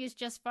 I don't think it's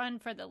just fun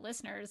for the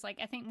listeners. Like,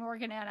 I think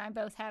Morgan and I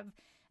both have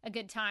a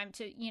good time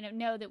to, you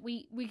know that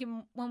we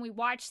can, when we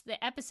watch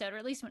the episode, or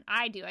at least when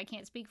I do, I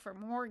can't speak for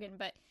Morgan,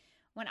 but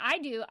when I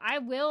do, I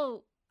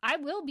will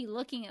be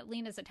looking at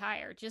Lena's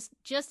attire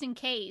just in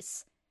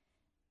case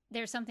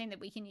there's something that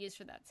we can use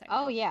for that segment.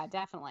 Oh yeah,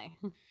 definitely.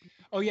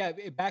 Oh yeah,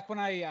 back when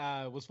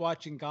I was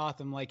watching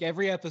Gotham, like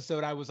every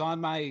episode, I was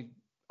on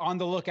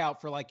the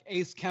lookout for like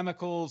Ace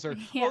Chemicals or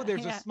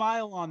there's a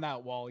smile on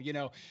that wall. You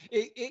know,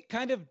 it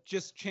kind of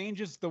just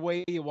changes the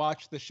way you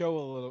watch the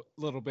show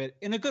a little bit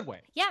in a good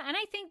way. Yeah, and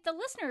I think the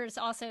listeners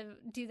also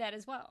do that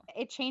as well.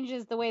 It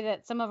changes the way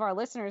that some of our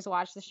listeners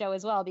watch the show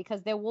as well,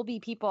 because there will be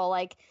people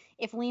like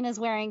if Lena's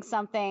wearing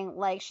something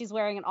like she's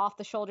wearing an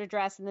off-the-shoulder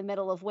dress in the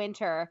middle of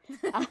winter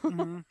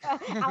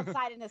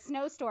outside in a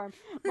snowstorm,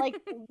 like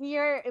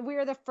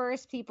we're the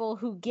first people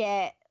who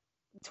get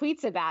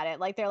tweets about it.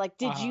 Like they're like,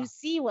 did you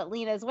see what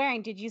Lena's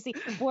wearing? Did you see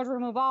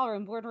boardroom of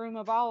ballroom?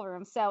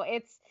 So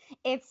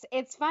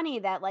it's funny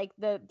that like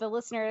the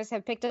listeners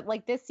have picked up,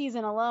 like this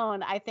season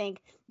alone, I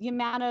think the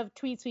amount of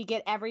tweets we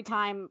get every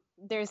time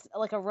there's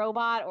like a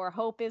robot or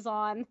Hope is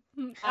on.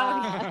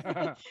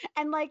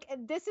 And like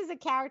this is a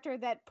character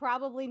that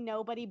probably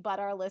nobody but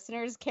our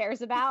listeners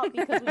cares about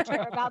because we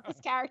care about this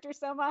character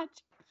so much.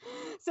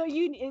 So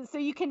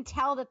you can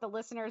tell that the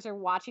listeners are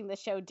watching the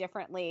show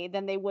differently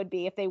than they would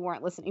be if they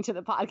weren't listening to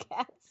the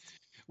podcast.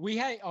 We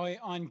had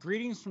on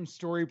Greetings from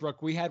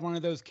Storybrooke, we had one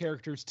of those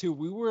characters too.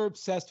 We were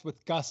obsessed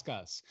with Gus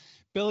Gus,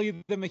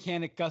 Billy the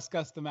Mechanic, Gus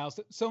Gus the Mouse.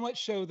 So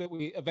much so that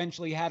we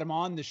eventually had him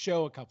on the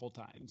show a couple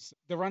times.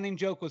 The running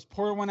joke was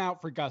pour one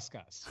out for Gus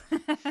Gus.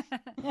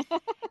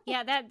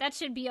 Yeah, that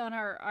should be on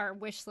our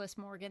wish list,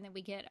 Morgan, that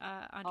we get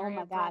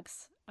Andrea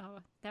Brooks. Oh,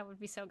 that would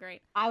be so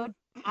great. I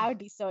would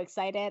be so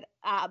excited.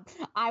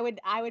 I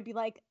would be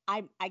like,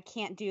 I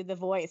can't do the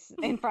voice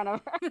in front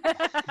of her.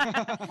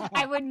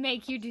 I would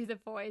make you do the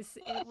voice.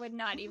 It would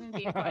not even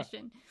be a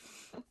question.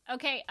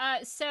 Okay,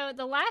 so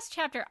the last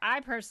chapter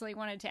I personally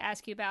wanted to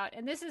ask you about,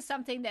 and this is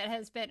something that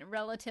has been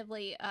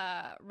relatively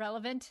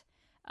relevant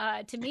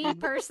to me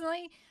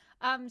personally.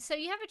 So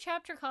you have a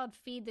chapter called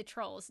Feed the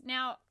Trolls.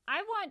 Now,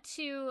 I want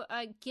to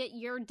get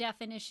your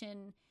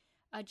definition.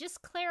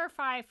 Just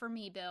clarify for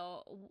me,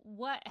 Bill,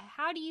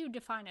 how do you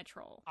define a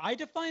troll? I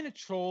define a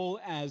troll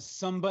as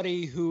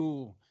somebody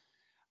who,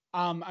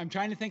 I'm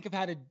trying to think of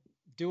how to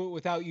do it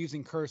without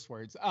using curse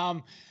words.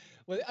 I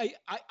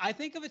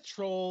think of a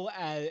troll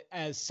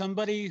as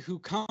somebody who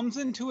comes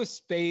into a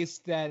space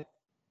that I've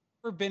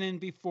never been in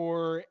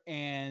before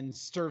and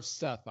stirs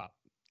stuff up.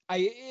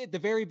 At the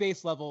very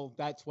base level,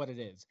 that's what it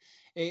is.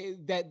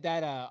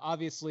 That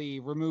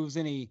obviously removes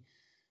any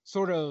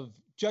sort of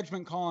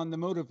judgment call on the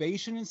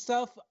motivation and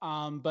stuff.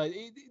 But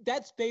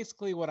that's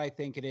basically what I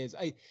think it is.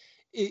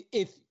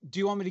 Do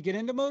you want me to get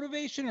into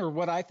motivation or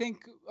what I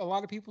think a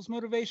lot of people's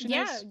motivation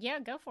is?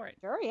 Yeah, go for it.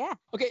 Sure, yeah.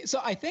 Okay, so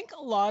I think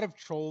a lot of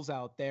trolls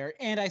out there,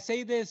 and I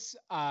say this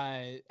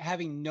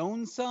having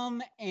known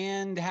some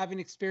and having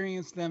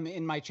experienced them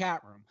in my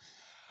chat room.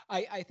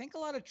 I think a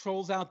lot of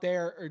trolls out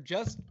there are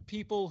just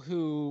people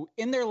who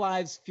in their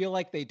lives feel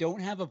like they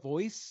don't have a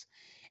voice,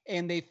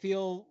 and they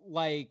feel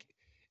like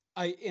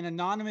an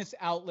anonymous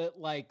outlet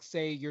like,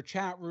 say, your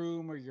chat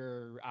room or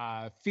your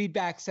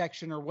feedback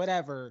section or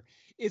whatever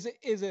is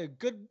a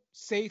good,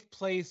 safe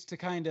place to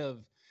kind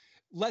of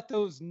let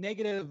those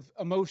negative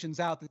emotions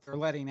out that they're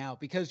letting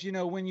out. Because, you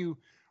know, when you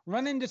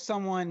run into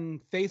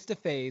someone face to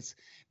face,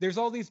 there's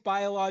all these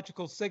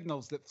biological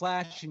signals that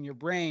flash in your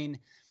brain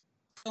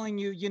telling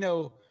you, you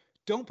know,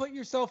 don't put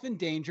yourself in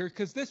danger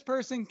because this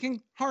person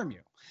can harm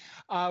you.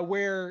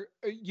 Where,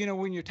 you know,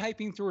 when you're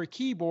typing through a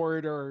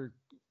keyboard or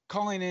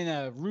calling in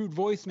a rude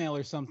voicemail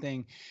or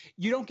something,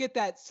 you don't get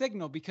that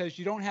signal because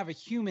you don't have a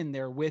human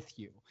there with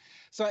you.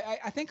 So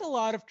I think a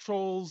lot of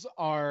trolls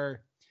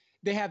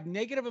they have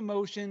negative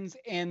emotions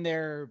and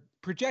they're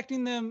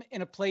projecting them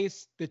in a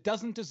place that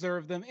doesn't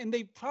deserve them, and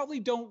they probably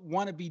don't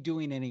want to be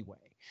doing anyway.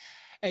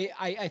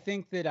 I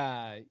think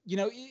that, you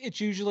know, it's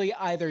usually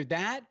either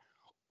that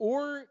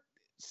or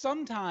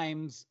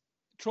sometimes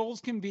trolls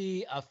can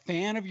be a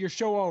fan of your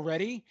show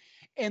already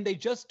and they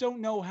just don't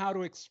know how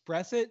to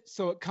express it.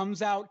 So it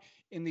comes out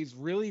in these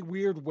really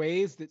weird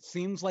ways that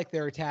seems like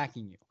they're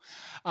attacking you.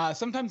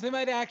 Sometimes they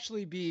might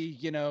actually be,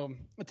 you know,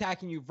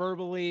 attacking you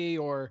verbally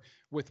or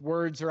with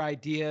words or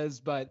ideas.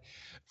 But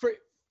for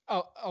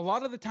a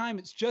lot of the time,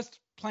 it's just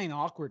plain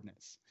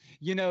awkwardness.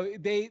 You know,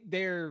 they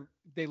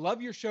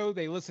love your show.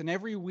 They listen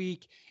every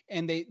week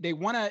and they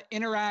want to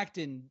interact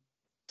and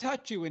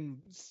touch you and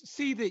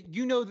see that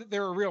you know that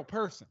they're a real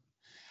person.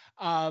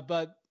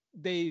 But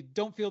they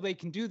don't feel they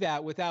can do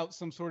that without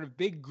some sort of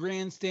big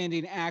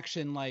grandstanding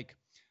action like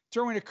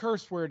throwing a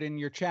curse word in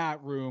your chat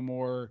room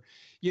or,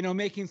 you know,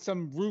 making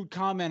some rude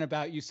comment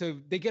about you so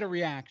they get a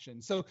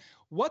reaction. So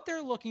what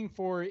they're looking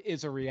for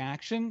is a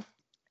reaction.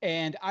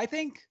 And I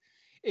think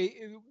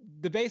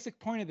the basic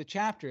point of the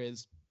chapter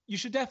is you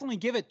should definitely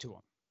give it to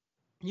them.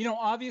 You know,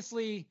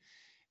 obviously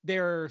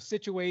there are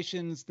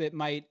situations that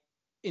might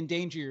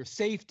endanger your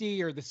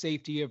safety or the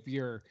safety of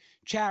your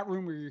chat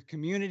room or your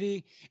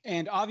community,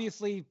 and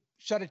obviously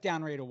shut it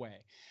down right away.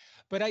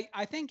 But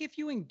I think if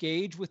you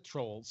engage with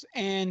trolls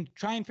and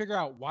try and figure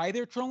out why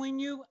they're trolling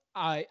you,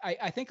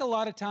 I think a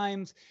lot of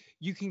times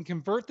you can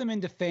convert them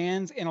into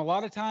fans. And a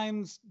lot of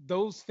times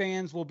those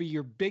fans will be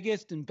your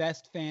biggest and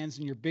best fans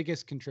and your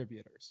biggest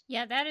contributors.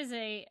 Yeah, that is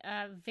a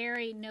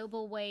very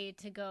noble way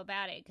to go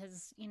about it.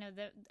 Because,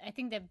 I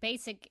think the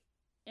basic,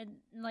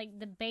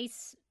 the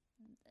base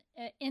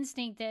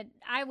instinct that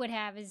I would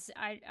have is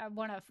I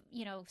want to,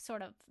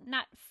 sort of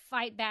not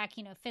fight back,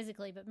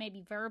 physically, but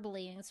maybe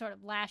verbally and sort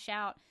of lash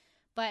out.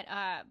 But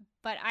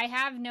I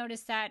have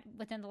noticed that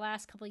within the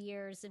last couple of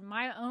years in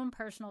my own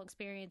personal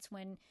experience,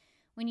 when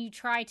you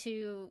try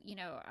to,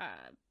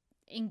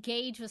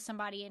 engage with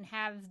somebody and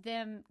have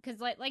them, because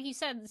like you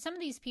said, some of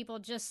these people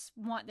just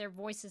want their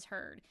voices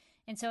heard.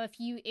 And so if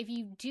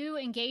you do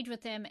engage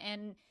with them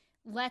and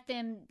let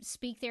them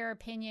speak their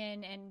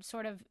opinion and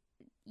sort of,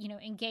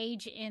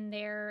 engage in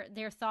their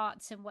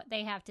thoughts and what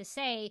they have to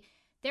say,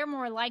 they're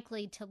more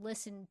likely to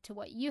listen to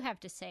what you have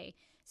to say.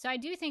 So I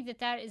do think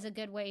that is a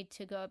good way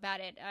to go about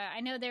it. I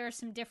know there are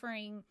some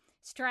differing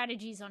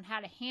strategies on how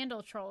to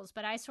handle trolls,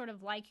 but I sort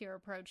of like your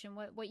approach and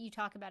what you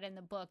talk about in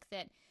the book,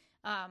 that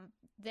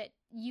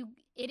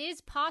it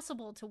is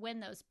possible to win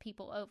those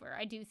people over.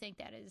 I do think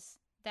that is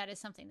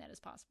something that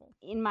is possible.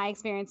 In my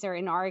experience, or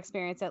in our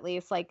experience at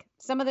least, like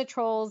some of the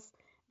trolls,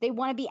 they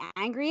want to be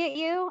angry at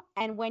you,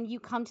 and when you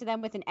come to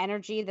them with an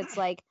energy that's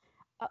like,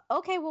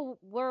 okay, well,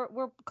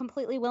 we're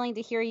completely willing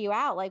to hear you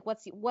out. Like,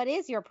 what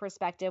is your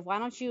perspective? Why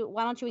don't you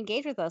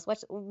engage with us?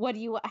 What do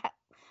you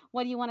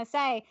want to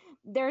say?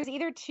 There's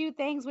either two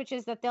things, which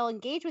is that they'll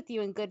engage with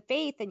you in good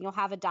faith and you'll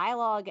have a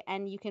dialogue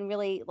and you can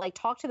really like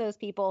talk to those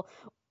people,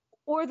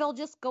 or they'll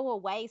just go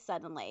away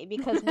suddenly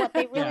because what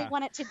they really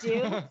wanted to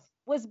do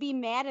was be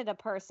mad at a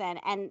person,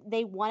 and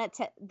they wanted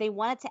to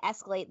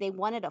escalate. They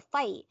wanted a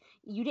fight.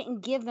 You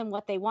didn't give them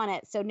what they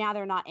wanted, so now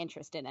they're not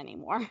interested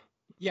anymore.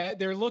 Yeah,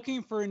 they're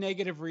looking for a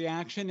negative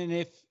reaction,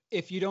 and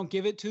if you don't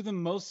give it to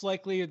them, most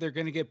likely they're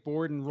going to get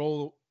bored and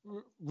roll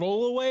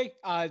away.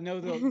 No,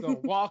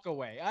 they'll walk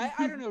away.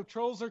 I don't know.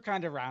 Trolls are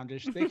kind of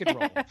roundish. They could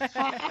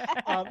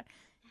roll.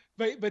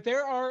 But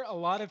there are a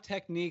lot of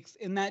techniques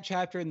in that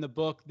chapter in the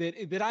book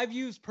that I've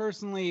used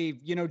personally,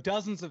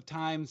 dozens of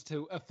times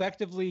to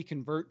effectively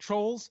convert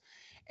trolls.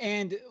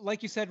 And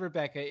like you said,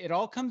 Rebecca, it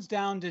all comes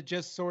down to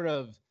just sort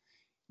of,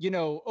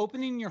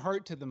 opening your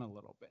heart to them a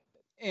little bit.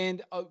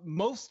 And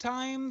most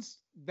times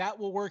that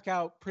will work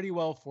out pretty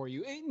well for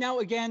you. Now,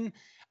 again,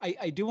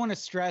 I do want to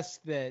stress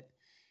that,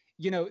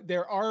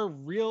 there are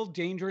real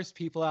dangerous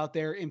people out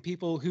there and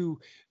people who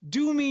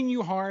do mean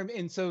you harm.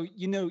 And so,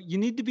 you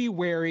need to be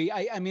wary.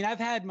 I mean, I've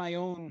had my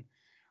own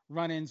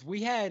run-ins.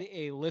 We had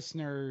a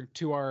listener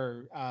to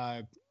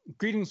our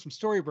Greetings from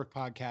Storybrooke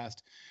podcast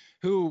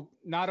who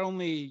not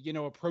only,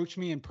 approached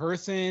me in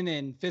person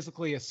and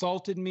physically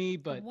assaulted me,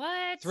 but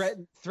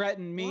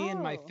threatened me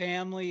and my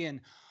family and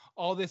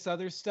all this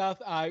other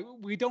stuff.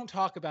 We don't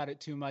talk about it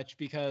too much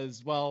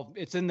because, well,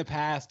 it's in the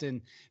past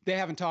and they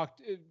haven't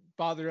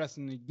bothered us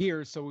in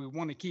years, so we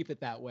want to keep it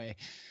that way.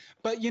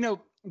 But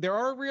there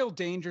are real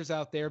dangers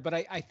out there, but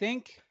I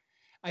think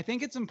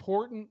it's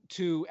important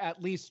to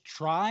at least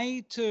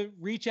try to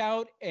reach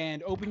out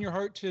and open your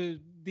heart to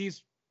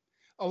these.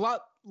 A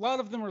lot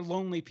of them are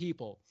lonely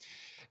people,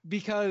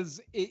 because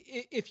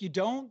if you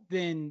don't,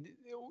 then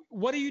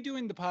what are you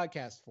doing the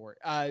podcast for?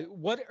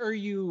 What are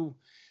you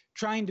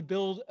trying to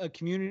build a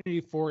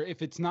community for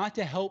if it's not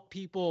to help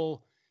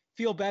people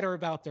feel better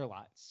about their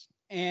lives?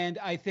 And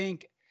I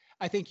think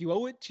you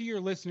owe it to your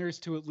listeners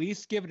to at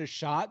least give it a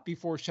shot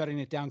before shutting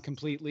it down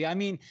completely. I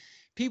mean,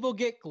 people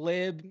get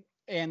glib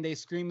and they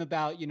scream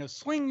about,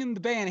 swinging the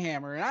band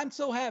hammer. And I'm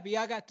so happy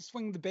I got to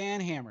swing the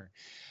band hammer.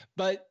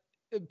 But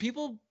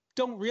people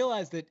don't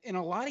realize that in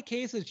a lot of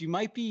cases, you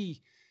might be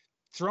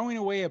throwing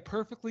away a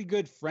perfectly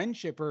good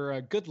friendship or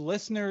a good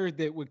listener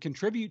that would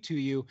contribute to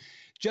you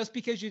just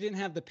because you didn't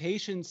have the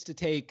patience to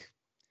take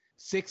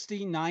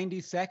 60, 90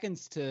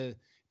 seconds to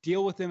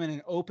deal with them in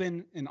an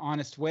open and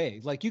honest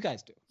way like you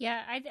guys do.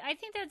 Yeah, I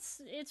think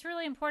it's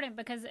really important,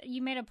 because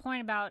you made a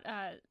point about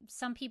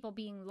some people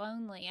being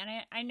lonely. And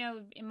I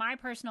know in my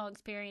personal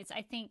experience,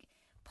 I think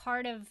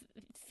part of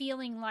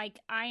feeling like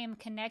I am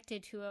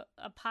connected to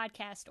a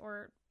podcast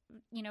or,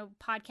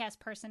 podcast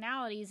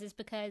personalities is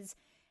because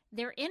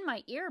they're in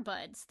my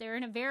earbuds. They're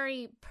in a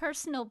very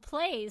personal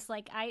place.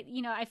 Like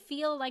I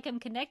feel like I'm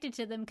connected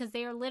to them because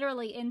they are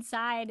literally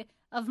inside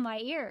of my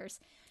ears.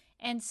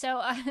 And so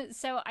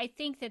I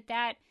think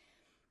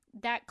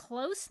that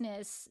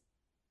closeness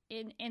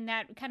in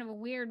that kind of a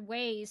weird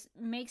ways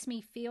makes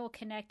me feel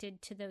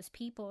connected to those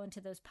people and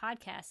to those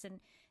podcasts. And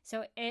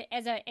so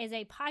as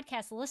a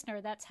podcast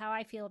listener, that's how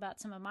I feel about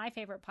some of my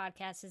favorite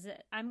podcasts, is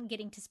that I'm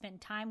getting to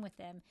spend time with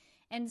them.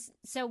 And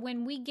so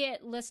when we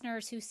get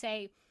listeners who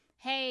say,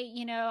 hey,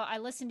 I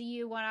listen to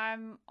you when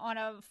I'm on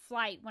a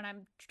flight, when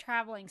I'm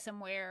traveling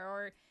somewhere,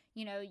 or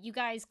you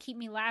guys keep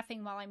me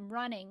laughing while I'm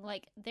running.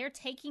 Like, they're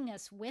taking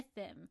us with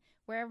them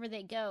wherever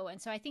they go.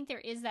 And so I think there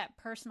is that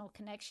personal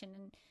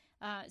connection.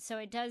 And so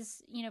it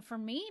does, for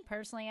me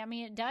personally, I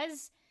mean, it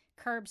does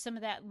curb some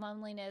of that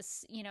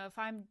loneliness. You know, if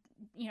I'm,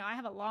 you know, I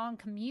have a long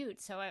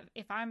commute, so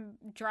if I'm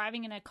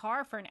driving in a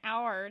car for an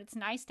hour, it's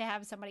nice to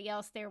have somebody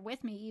else there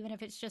with me, even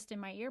if it's just in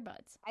my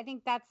earbuds. I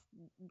think that's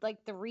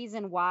like the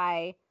reason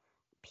why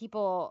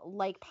people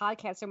like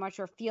podcasts so much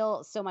or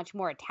feel so much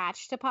more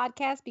attached to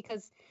podcasts,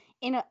 because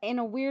in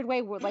a weird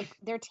way, we're like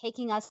they're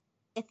taking us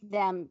with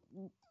them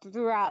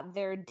throughout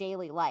their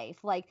daily life.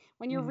 Like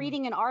when you're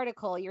reading an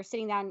article, you're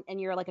sitting down and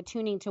you're like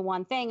attuning to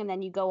one thing, and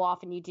then you go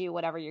off and you do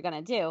whatever you're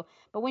going to do.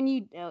 But when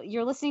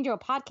you're listening to a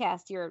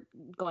podcast, you're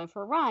going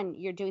for a run,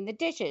 you're doing the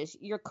dishes,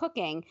 you're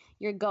cooking,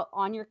 you're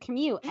on your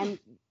commute, and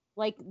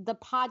like the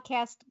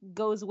podcast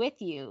goes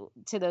with you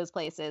to those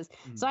places.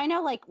 So I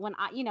know, like when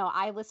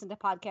I listen to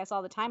podcasts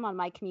all the time on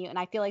my commute, and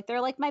I feel like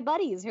they're like my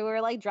buddies who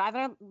are like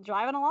driving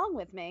along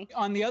with me.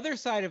 On the other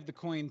side of the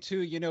coin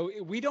too, you know,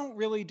 we don't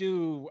really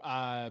do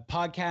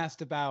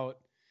podcast about,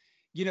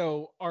 you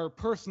know, our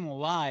personal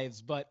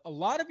lives, but a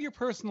lot of your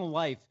personal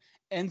life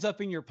ends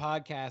up in your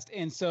podcast.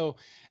 And so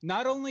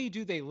not only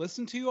do they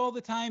listen to you all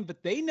the time,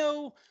 but they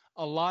know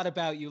a lot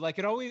about you. Like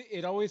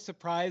it always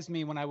surprised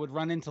me when I would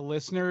run into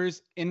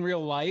listeners in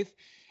real life.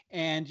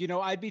 And, you know,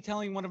 I'd be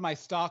telling one of my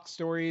stock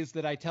stories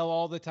that I tell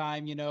all the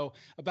time, you know,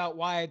 about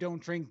why I don't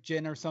drink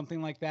gin or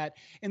something like that.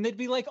 And they'd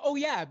be like, oh,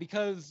 yeah,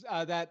 because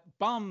that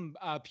bum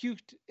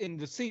puked in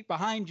the seat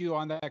behind you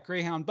on that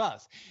Greyhound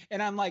bus.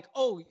 And I'm like,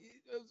 oh,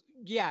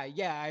 yeah,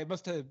 I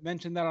must have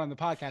mentioned that on the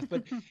podcast.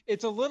 But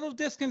it's a little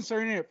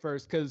disconcerting at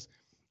first because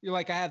you're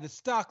like, I have the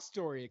stock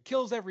story. It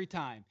kills every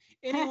time.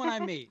 Anyone I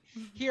meet.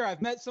 Here,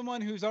 I've met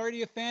someone who's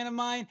already a fan of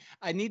mine.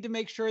 I need to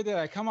make sure that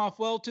I come off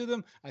well to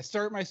them. I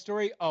start my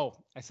story. Oh,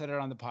 I said it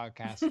on the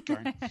podcast.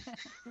 Darn.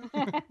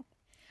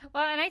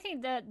 Well, and I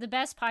think that the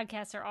best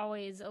podcasts are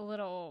always a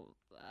little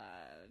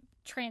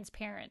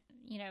transparent,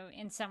 you know,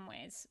 in some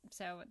ways.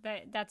 So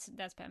that's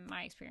been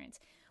my experience.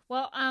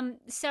 Well,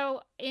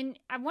 so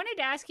I wanted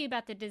to ask you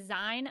about the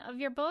design of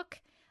your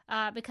book.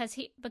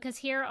 Because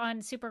here on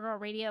Supergirl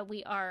Radio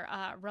we are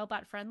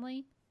robot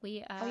friendly.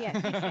 We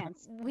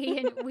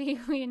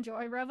we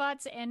enjoy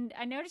robots, and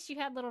I noticed you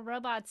had little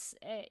robots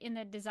in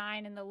the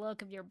design and the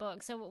look of your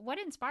book. So what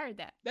inspired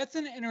that? That's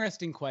an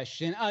interesting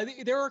question.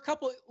 There are a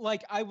couple.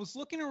 Like I was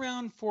looking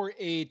around for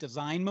a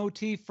design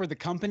motif for the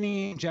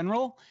company in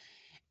general,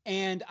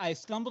 and I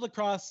stumbled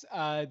across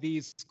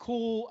these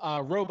cool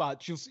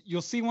robots.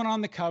 You'll see one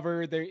on the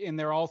cover.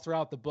 They're all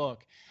throughout the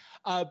book.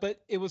 But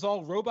it was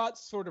all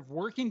robots sort of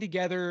working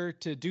together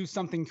to do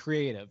something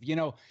creative. You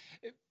know,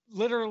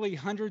 literally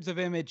hundreds of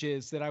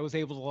images that I was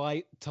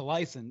able to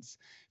license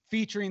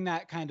featuring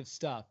that kind of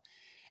stuff.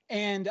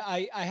 And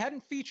I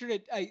hadn't featured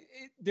it.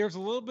 There's a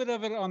little bit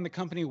of it on the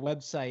company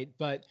website,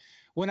 but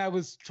when I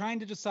was trying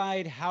to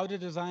decide how to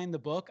design the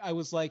book, I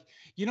was like,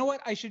 you know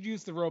what? I should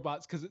use the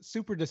robots because it's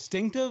super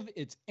distinctive.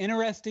 It's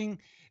interesting.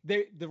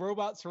 The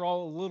robots are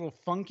all a little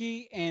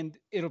funky and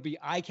it'll be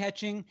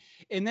eye-catching.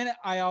 And then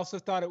I also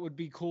thought it would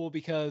be cool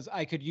because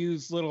I could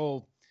use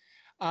little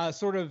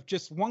sort of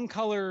just one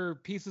color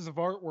pieces of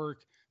artwork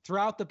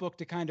throughout the book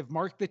to kind of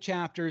mark the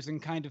chapters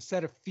and kind of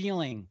set a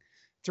feeling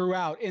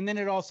throughout. And then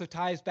it also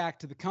ties back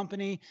to the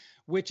company,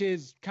 which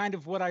is kind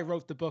of what I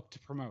wrote the book to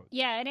promote.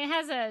 Yeah, and it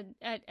has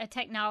a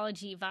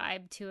technology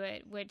vibe to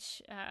it,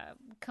 which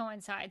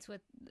coincides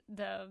with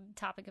the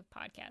topic of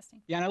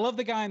podcasting. Yeah, and I love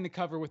the guy on the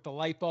cover with the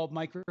light bulb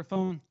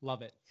microphone.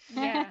 Love it.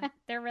 Yeah,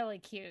 they're really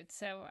cute.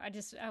 So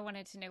I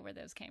wanted to know where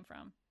those came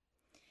from.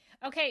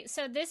 Okay,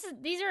 so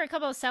these are a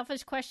couple of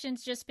selfish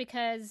questions just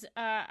because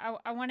I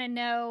want to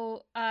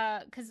know,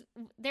 because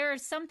there are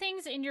some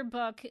things in your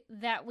book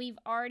that we've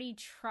already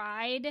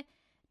tried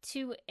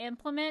to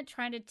implement,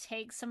 trying to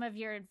take some of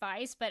your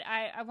advice, but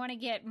I want to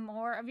get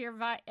more of your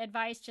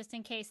advice just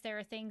in case there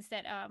are things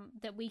that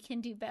that we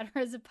can do better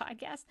as a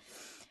podcast.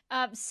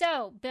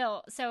 So,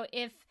 Bill,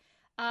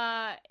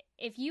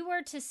 if you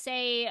were to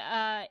say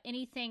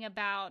anything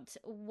about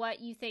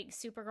what you think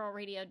Supergirl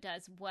Radio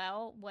does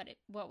well,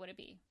 what would it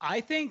be?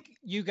 I think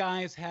you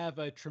guys have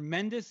a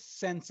tremendous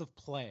sense of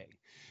play,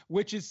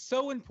 which is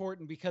so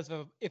important because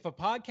if a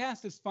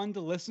podcast is fun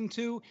to listen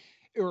to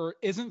or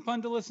isn't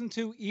fun to listen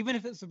to, even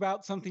if it's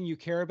about something you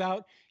care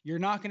about, you're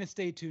not going to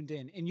stay tuned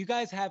in. And you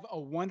guys have a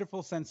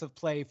wonderful sense of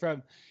play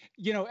from,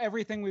 you know,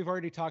 everything we've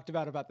already talked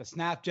about the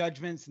snap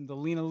judgments and the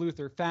Lena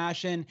Luthor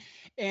fashion.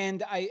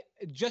 And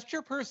just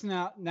your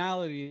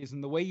personalities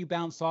and the way you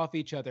bounce off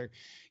each other.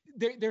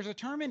 There's a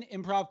term in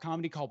improv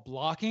comedy called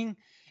blocking.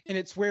 And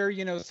it's where,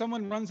 you know,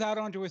 someone runs out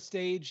onto a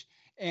stage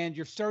and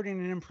you're starting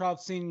an improv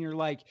scene and you're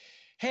like,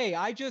 hey,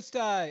 I just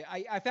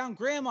I found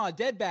Grandma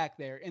dead back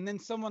there. And then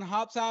someone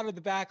hops out of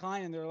the back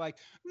line and they're like,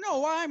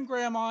 no, I'm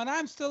Grandma and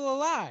I'm still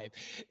alive.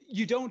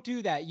 You don't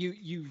do that. You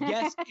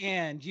yes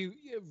and you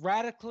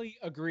radically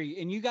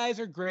agree. And you guys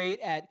are great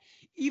at,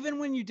 even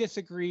when you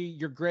disagree,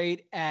 you're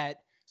great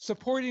at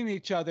supporting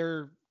each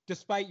other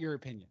despite your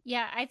opinion.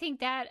 Yeah, I think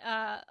that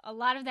a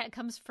lot of that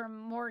comes from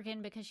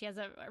Morgan because she has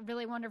a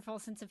really wonderful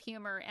sense of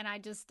humor, and I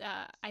just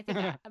I think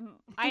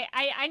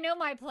I know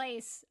my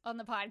place on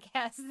the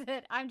podcast,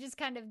 that I'm just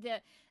kind of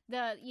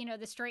the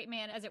the straight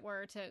man, as it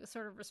were, to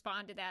sort of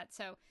respond to that.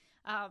 So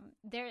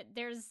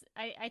there's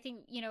I think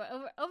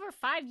over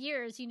 5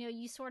 years,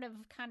 you sort of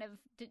kind of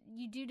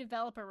you do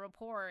develop a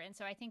rapport, and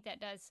so I think that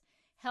does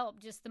help.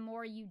 Just the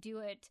more you do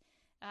it,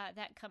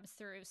 that comes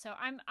through. So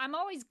I'm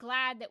always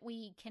glad that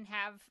we can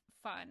have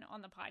fun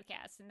on the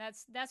podcast, and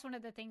that's one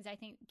of the things I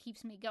think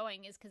keeps me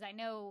going, is because I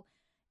know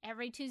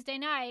every Tuesday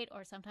night,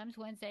 or sometimes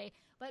Wednesday,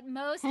 but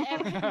most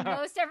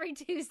every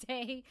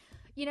Tuesday,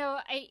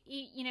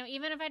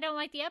 even if I don't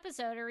like the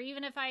episode, or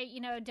even if I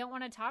don't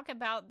want to talk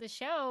about the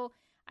show,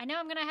 I know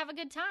I'm going to have a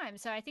good time.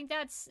 So I think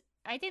that's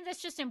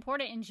just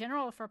important in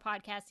general for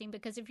podcasting,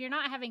 because if you're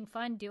not having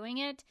fun doing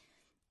it,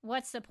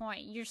 what's the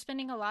point? You're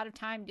spending a lot of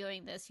time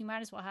doing this. You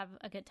might as well have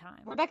a good time.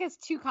 Rebecca's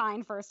too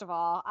kind, first of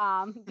all,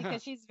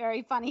 because she's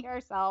very funny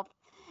herself.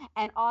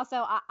 And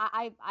also,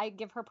 I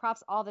give her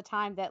props all the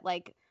time that,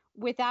 like,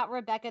 without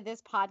Rebecca,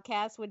 this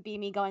podcast would be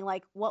me going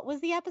like, what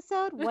was the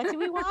episode? What did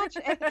we watch?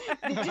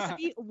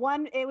 It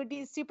would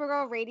be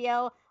Supergirl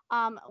Radio.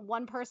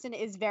 One person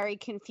is very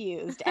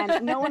confused,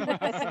 and no one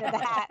would listen to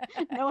that.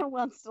 No one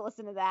wants to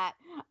listen to that.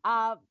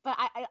 But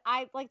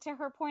I like, to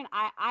her point,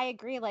 I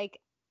agree.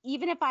 Like,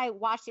 even if I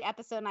watch the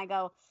episode and I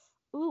go,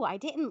 ooh, I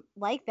didn't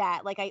like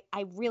that, like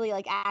I really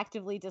like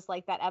actively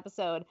dislike that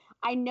episode,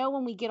 I know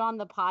when we get on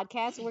the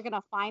podcast, we're going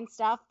to find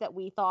stuff that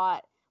we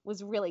thought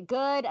was really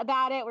good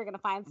about it. We're going to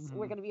find,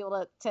 we're going to be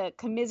able to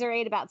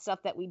commiserate about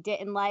stuff that we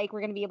didn't like. We're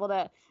going to be able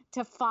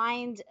to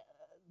find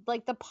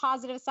like the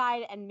positive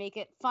side and make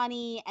it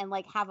funny and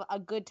like have a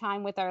good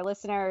time with our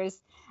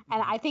listeners.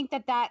 And I think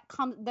that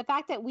the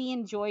fact that we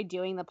enjoy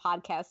doing the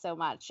podcast so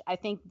much, I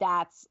think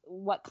that's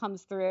what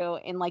comes through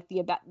in like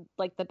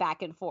the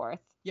back and forth.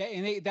 Yeah,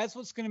 and that's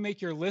what's going to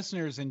make your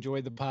listeners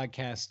enjoy the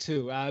podcast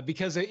too.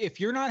 Because if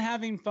you're not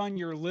having fun,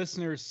 your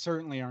listeners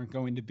certainly aren't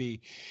going to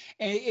be.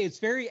 And it's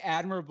very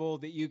admirable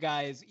that you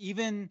guys,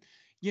 even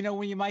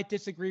when you might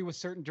disagree with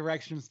certain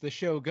directions the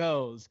show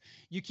goes,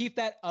 you keep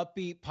that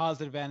upbeat,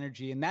 positive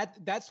energy, and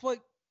that's what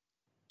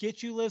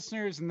gets you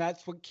listeners, and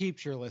that's what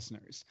keeps your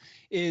listeners.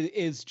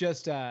 Is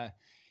just end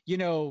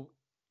of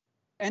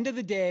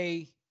the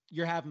day,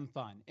 you're having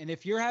fun. And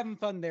if you're having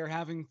fun, they're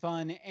having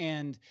fun.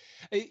 And,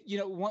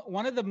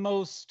 one of the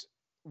most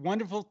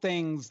wonderful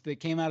things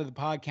that came out of the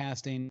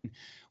podcasting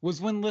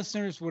was when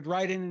listeners would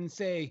write in and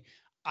say,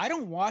 I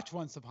don't watch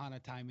Once Upon a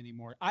Time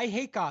anymore. I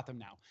hate Gotham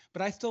now,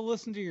 but I still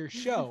listen to your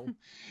show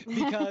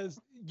because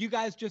you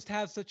guys just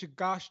have such a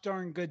gosh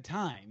darn good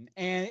time.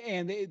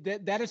 And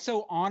that is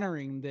so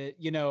honoring that,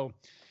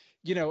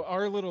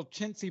 our little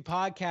chintzy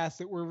podcast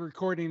that we're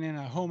recording in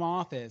a home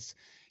office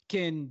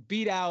can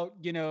beat out,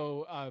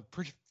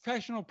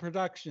 professional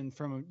production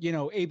from,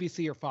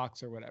 ABC or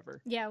Fox or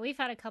whatever. Yeah, we've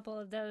had a couple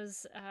of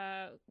those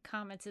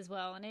comments as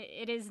well. And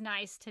it is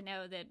nice to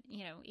know that,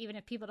 even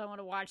if people don't want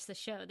to watch the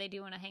show, they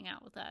do want to hang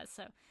out with us.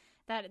 So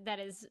that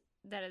is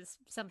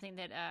something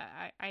that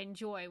I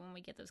enjoy when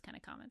we get those kind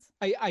of comments.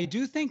 I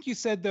do think you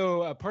said,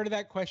 though, part of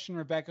that question,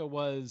 Rebecca,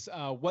 was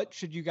what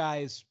should you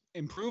guys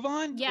improve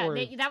on? Yeah,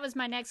 that was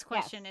my next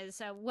question. Yes.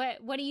 Is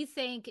what do you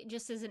think,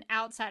 just as an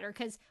outsider,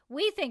 because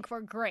we think we're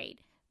great,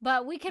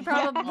 but we could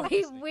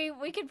probably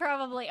we could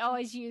probably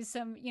always use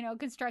some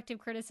constructive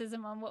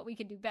criticism on what we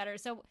could do better.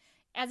 So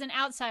as an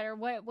outsider,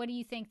 what do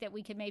you think that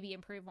we could maybe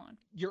improve on?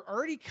 You're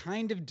already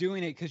kind of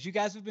doing it, because you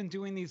guys have been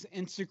doing these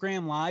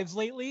Instagram lives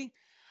lately.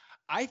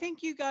 I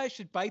think you guys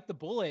should bite the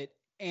bullet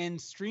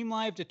and stream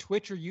live to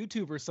Twitch or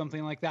YouTube or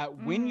something like that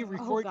when you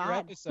record your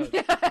episode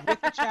with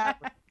the chat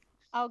room.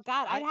 Oh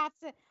God, I'd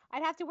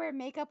have to wear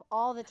makeup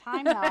all the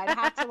time now. I'd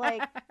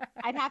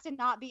have to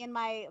not be in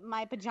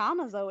my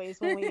pajamas always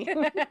when we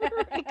record.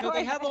 No,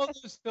 they have all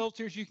those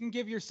filters. You can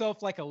give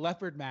yourself like a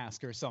leopard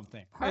mask or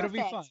something. Perfect, it'll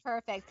be fun.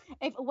 Perfect.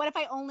 What if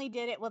I only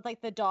did it with like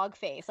the dog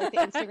face, like the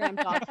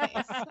Instagram dog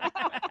face?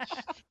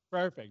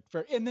 Perfect.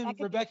 And then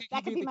Rebecca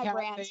can be the cat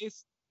brand.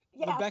 Face.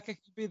 Yes. Rebecca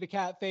could be the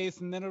cat face,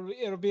 and then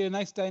it'll be a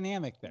nice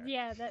dynamic there.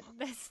 Yeah,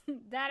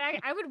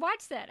 I would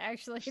watch that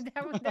actually.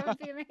 That would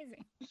be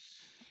amazing.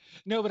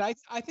 No, but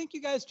I think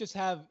you guys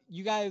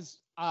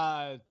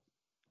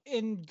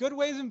in good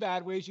ways and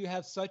bad ways, you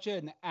have such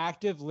an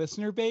active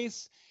listener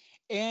base,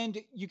 and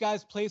you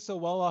guys play so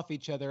well off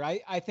each other.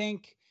 I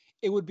think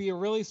it would be a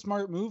really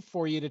smart move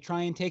for you to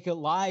try and take it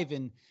live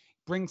and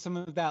bring some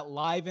of that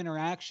live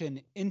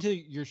interaction into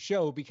your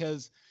show,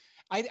 because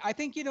I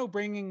think,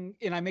 bringing,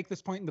 and I make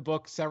this point in the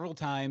book several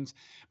times,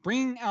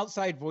 bringing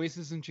outside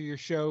voices into your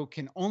show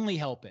can only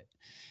help it.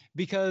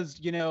 Because,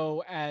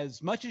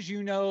 as much as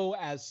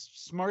as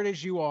smart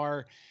as you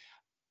are,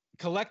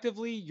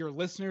 collectively, your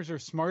listeners are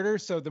smarter.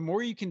 So the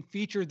more you can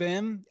feature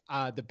them,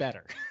 the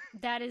better.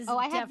 That is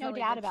I have no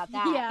doubt about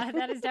that. Yeah,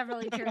 that is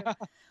definitely true.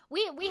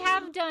 We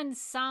have done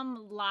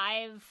some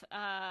live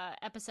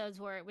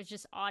episodes where it was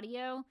just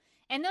audio.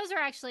 And those are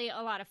actually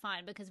a lot of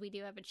fun because we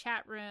do have a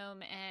chat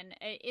room. And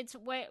it's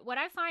what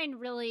I find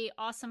really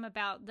awesome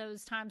about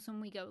those times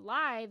when we go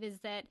live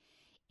is that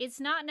it's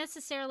not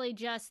necessarily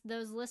just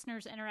those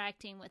listeners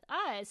interacting with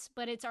us,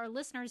 but it's our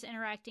listeners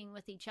interacting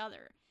with each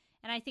other.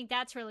 And I think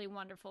that's really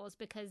wonderful, is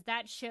because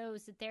that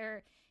shows that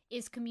they're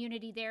is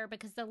community there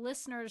because the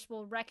listeners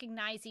will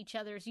recognize each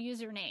other's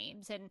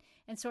usernames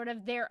and sort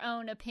of their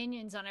own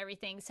opinions on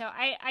everything. So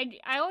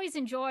I always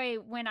enjoy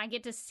when I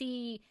get to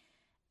see,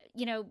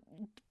 you know,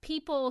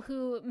 people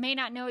who may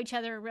not know each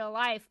other in real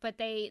life, but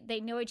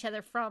they know each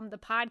other from the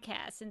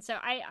podcast. And so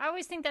I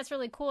always think that's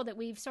really cool that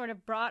we've sort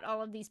of brought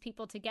all of these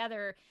people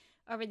together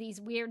over these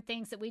weird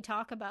things that we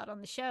talk about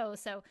on the show.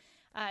 So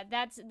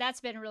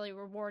that's been really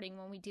rewarding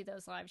when we do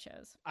those live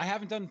shows. I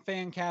haven't done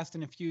Fancast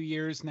in a few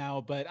years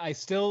now, but I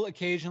still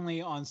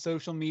occasionally on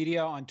social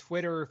media, on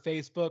Twitter or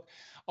Facebook,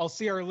 I'll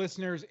see our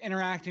listeners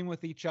interacting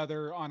with each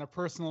other on a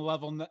personal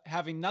level,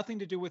 having nothing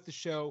to do with the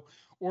show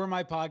or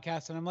my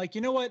podcast. And I'm like,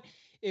 you know what?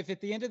 If at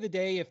the end of the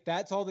day, if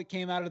that's all that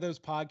came out of those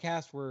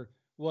podcasts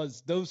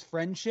was those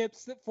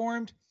friendships that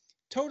formed,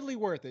 totally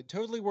worth it.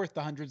 Totally worth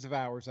the hundreds of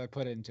hours I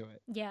put into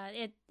it. Yeah,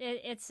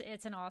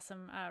 it's an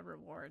awesome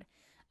reward.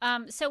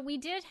 So we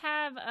did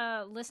have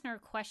a listener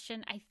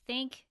question. I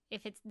think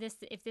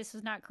if this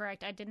was not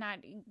correct, I did not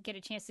get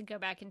a chance to go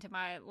back into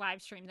my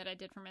live stream that I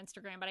did from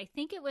Instagram, but I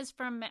think it was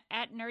from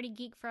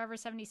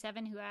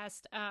 @NerdyGeekForever77 who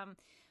asked,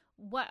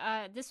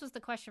 this was the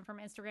question from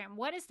Instagram.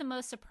 What is the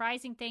most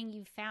surprising thing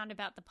you've found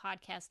about the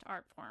podcast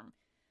art form?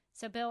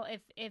 So Bill,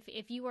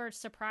 if you were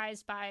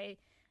surprised by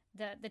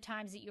the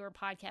times that you were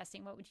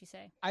podcasting, what would you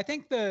say? I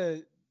think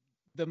the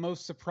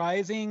most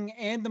surprising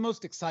and the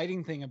most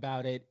exciting thing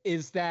about it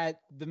is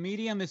that the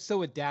medium is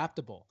so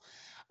adaptable.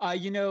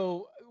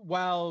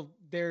 While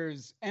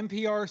there's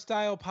NPR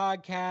style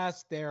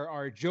podcasts, there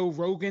are Joe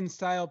Rogan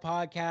style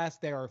podcasts,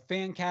 there are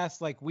fan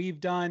casts like we've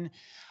done.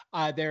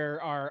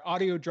 There are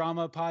audio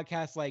drama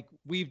podcasts like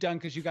we've done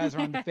because you guys are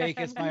on the Fake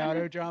It's My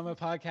Audio Drama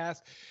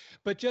podcast.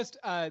 But just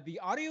the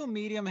audio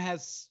medium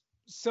has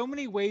so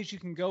many ways you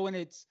can go, and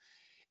it's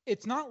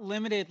not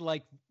limited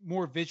like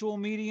more visual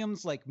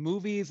mediums like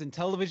movies and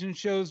television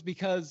shows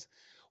because,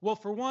 well,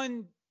 for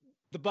one,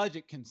 the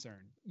budget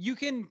concern. You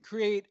can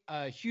create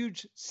a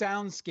huge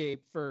soundscape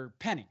for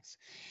pennies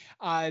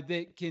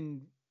that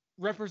can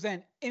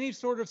represent any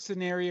sort of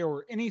scenario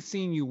or any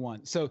scene you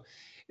want. So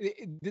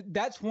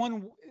that's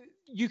one.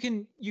 You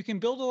can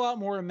build a lot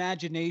more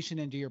imagination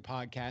into your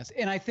podcast.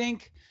 And I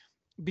think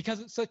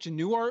because it's such a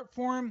new art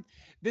form,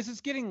 this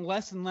is getting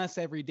less and less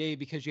every day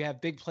because you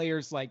have big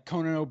players like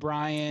Conan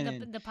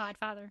O'Brien, the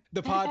Podfather,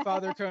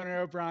 Conan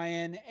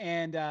O'Brien,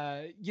 and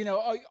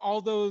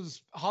all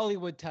those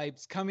Hollywood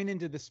types coming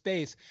into the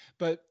space.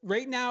 But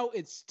right now,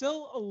 it's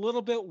still a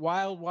little bit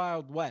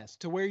wild west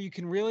to where you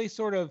can really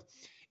sort of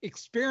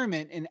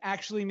experiment and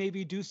actually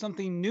maybe do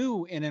something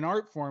new in an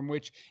art form,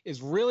 which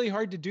is really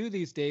hard to do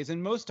these days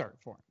in most art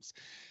forms.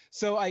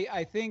 So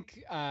I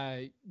think,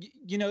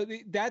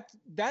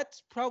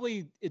 that's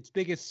probably its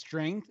biggest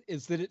strength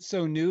is that it's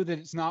so new, that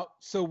it's not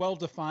so well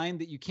defined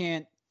that you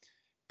can't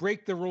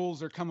break the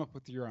rules or come up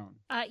with your own.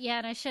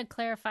 And I should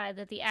clarify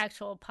that the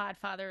actual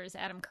Podfather is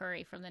Adam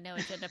Curry from the No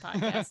Agenda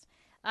podcast,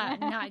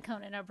 not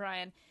Conan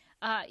O'Brien.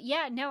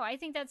 I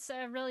think that's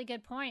a really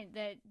good point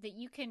that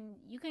you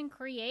can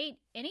create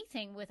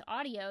anything with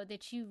audio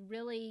that you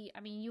really,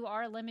 you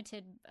are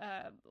limited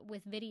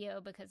with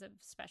video because of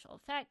special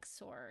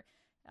effects or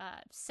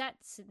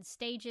sets and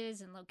stages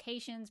and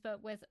locations,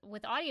 but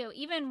with audio,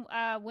 even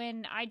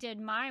when I did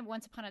my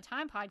Once Upon a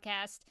Time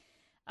podcast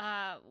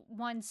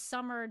one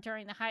summer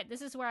during the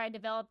this is where I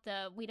developed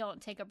the we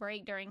don't take a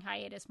break during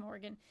hiatus,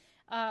 Morgan,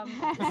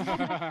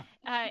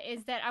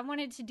 is that I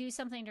wanted to do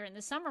something during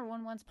the summer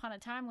when Once Upon a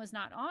Time was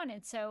not on,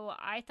 and so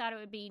I thought it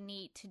would be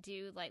neat to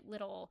do like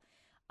little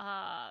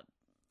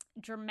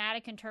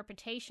dramatic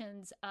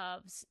interpretations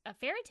of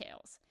fairy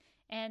tales.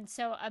 And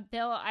so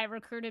I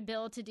recruited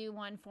Bill to do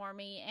one for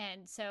me.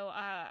 And so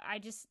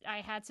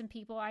I had some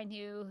people I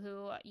knew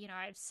who,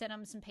 I sent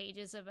them some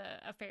pages of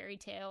a fairy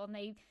tale, and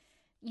they,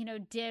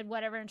 did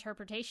whatever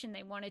interpretation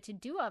they wanted to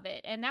do of it.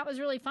 And that was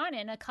really fun.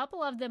 And a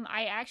couple of them,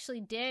 I actually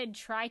did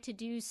try to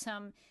do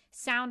some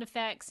sound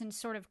effects and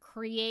sort of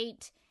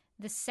create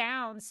the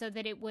sound so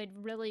that it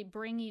would really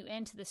bring you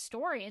into the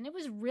story. And it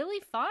was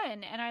really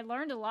fun. And I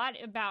learned a lot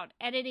about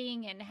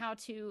editing and how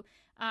to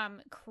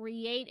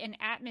create an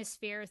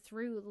atmosphere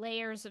through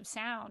layers of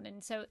sound.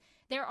 And so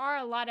there are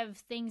a lot of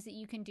things that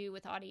you can do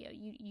with audio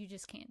you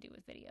just can't do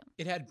with video.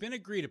 It had been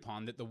agreed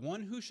upon that the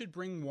one who should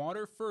bring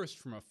water first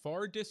from a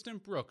far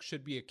distant brook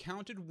should be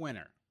accounted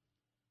winner.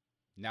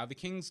 Now the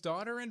king's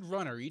daughter and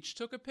runner each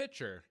took a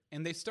pitcher,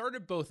 and they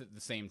started both at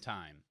the same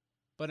time.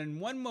 But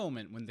in one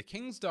moment, when the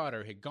king's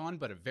daughter had gone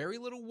but a very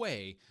little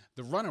way,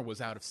 the runner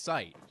was out of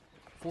sight,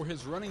 for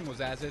his running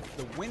was as if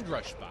the wind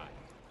rushed by.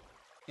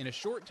 In a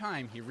short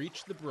time, he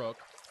reached the brook,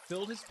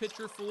 filled his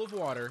pitcher full of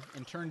water,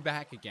 and turned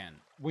back again.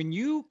 When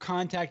you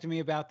contacted me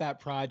about that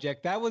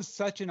project, that was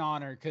such an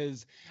honor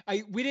because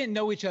we didn't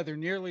know each other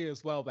nearly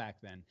as well back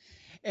then.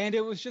 And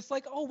it was just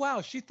like, oh,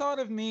 wow, she thought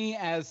of me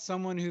as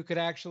someone who could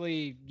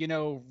actually,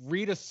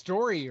 read a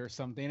story or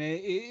something.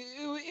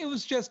 It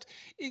was just,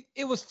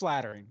 it was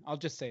flattering. I'll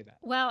just say that.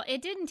 Well,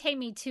 it didn't take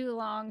me too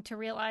long to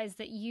realize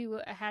that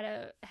you had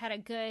a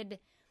good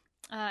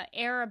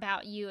air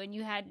about you, and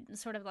you had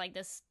sort of like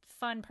this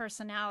fun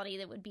personality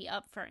that would be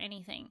up for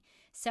anything.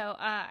 So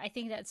I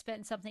think that's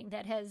been something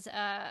that has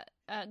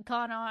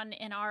gone on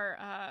in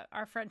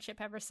our friendship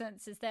ever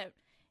since, is that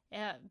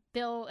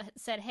Bill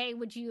said, hey,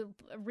 would you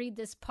read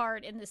this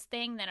part in this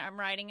thing that I'm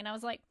writing? And I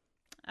was like,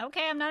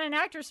 okay, I'm not an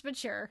actress, but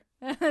sure.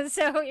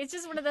 So it's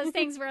just one of those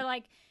things where,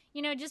 like,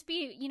 you know, just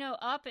be, you know,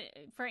 up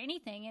for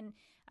anything. And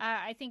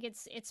I think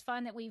it's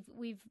fun that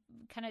we've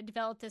kind of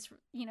developed this,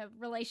 you know,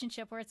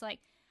 relationship where it's like,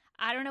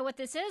 I don't know what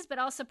this is, but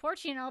I'll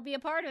support you and I'll be a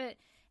part of it.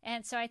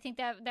 And so I think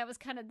that was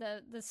kind of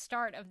the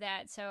start of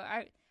that. So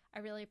I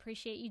really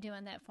appreciate you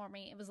doing that for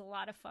me. It was a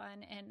lot of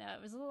fun, and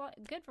it was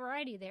good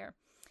variety there.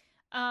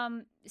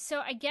 So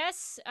I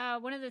guess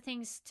one of the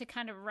things to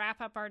kind of wrap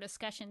up our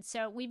discussion.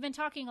 So we've been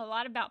talking a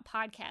lot about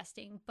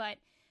podcasting, but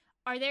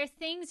are there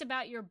things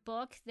about your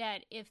book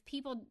that if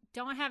people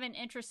don't have an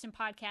interest in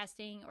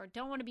podcasting or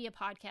don't want to be a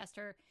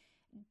podcaster,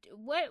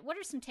 what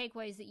are some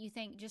takeaways that you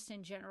think just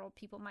in general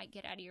people might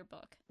get out of your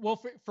book?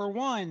 Well, for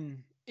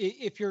one,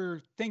 if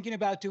you're thinking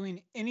about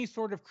doing any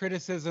sort of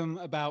criticism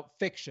about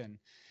fiction,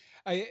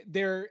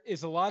 there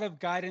is a lot of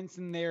guidance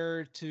in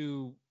there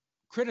to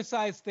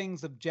criticize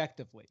things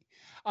objectively.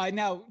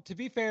 Now, to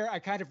be fair, I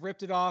kind of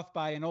ripped it off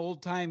by an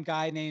old-time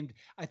guy named,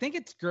 I think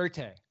it's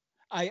Goethe.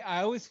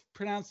 I always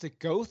pronounced it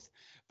Goethe,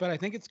 but I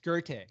think it's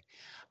Goethe.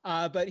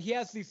 But he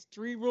has these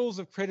 3 rules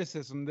of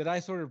criticism that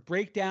I sort of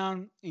break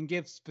down and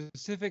give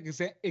specific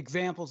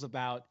examples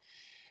about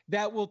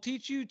that will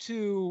teach you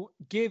to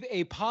give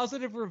a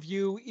positive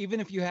review even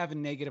if you have a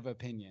negative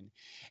opinion.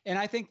 And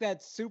I think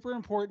that's super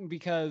important,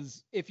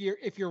 because if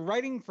you're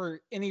writing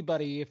for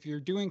anybody, if you're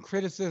doing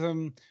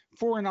criticism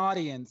for an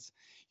audience,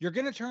 you're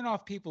going to turn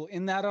off people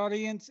in that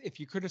audience if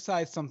you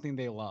criticize something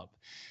they love.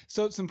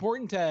 So it's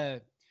important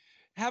to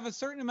have a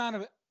certain amount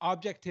of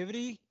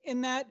objectivity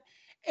in that.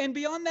 And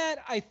beyond that,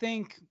 I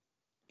think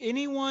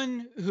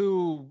anyone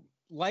who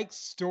likes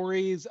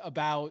stories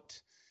about,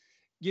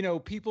 you know,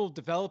 people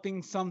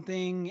developing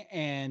something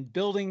and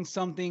building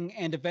something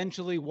and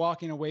eventually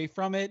walking away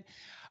from it,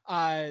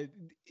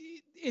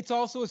 it's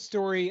also a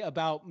story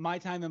about my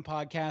time in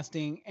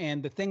podcasting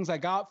and the things I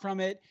got from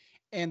it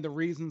and the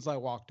reasons I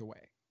walked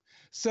away.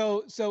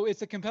 So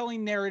it's a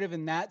compelling narrative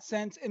in that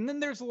sense. And then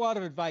there's a lot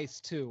of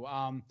advice too.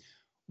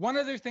 One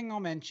other thing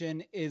I'll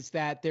mention is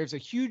that there's a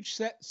huge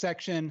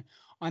section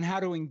on how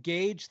to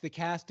engage the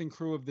cast and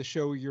crew of the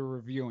show you're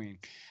reviewing,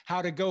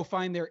 how to go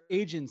find their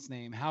agent's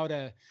name, how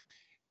to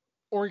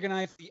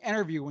organize the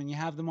interview when you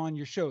have them on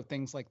your show,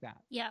 things like that.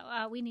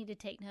 Yeah, we need to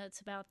take notes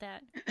about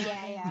that.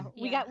 Yeah.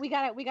 We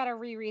got to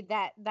reread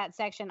that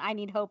section. I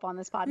need hope on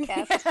this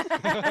podcast.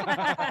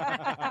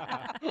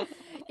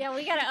 Yeah,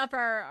 we got to up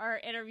our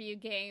interview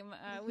game.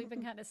 We've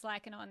been kind of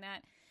slacking on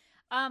that.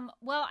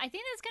 Well, I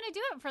think that's going to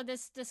do it for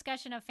this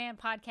discussion of fan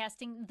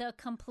podcasting, the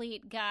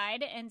complete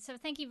guide. And so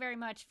thank you very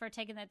much for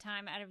taking the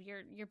time out of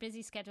your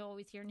busy schedule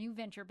with your new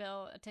venture,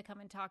 Bill, to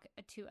come and talk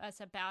to us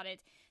about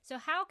it. So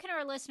how can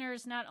our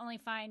listeners not only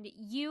find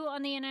you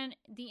on the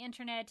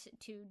internet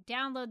to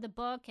download the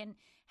book, and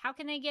how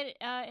can they get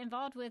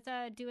involved with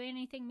Do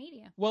Anything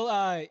Media? Well,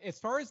 as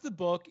far as the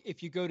book,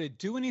 if you go to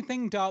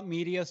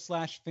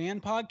doanything.media/fan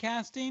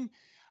podcasting,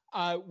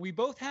 we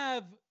both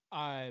have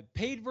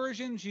paid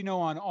versions, you know,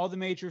 on all the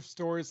major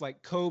stores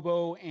like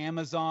Kobo,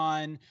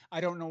 Amazon.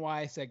 I don't know why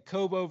I said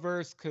Kobo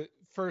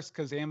first,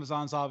 because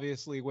Amazon's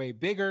obviously way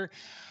bigger.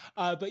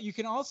 But you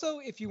can also,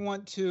 if you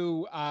want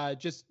to,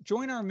 just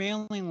join our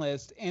mailing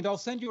list, and I'll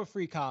send you a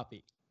free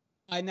copy.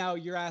 Now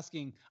you're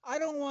asking, I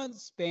don't want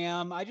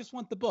spam, I just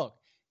want the book.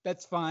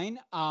 That's fine.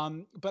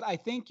 But I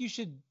think you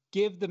should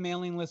give the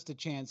mailing list a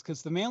chance,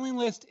 because the mailing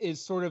list is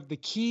sort of the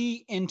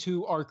key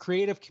into our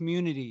creative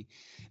community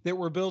that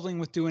we're building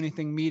with Do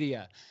Anything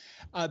Media.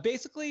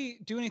 Basically,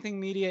 Do Anything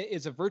Media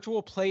is a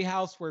virtual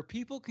playhouse where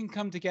people can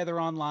come together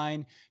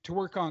online to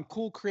work on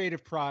cool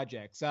creative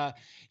projects.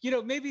 You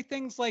know, maybe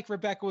things like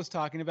Rebecca was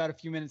talking about a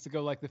few minutes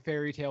ago, like the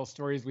fairy tale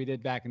stories we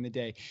did back in the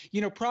day.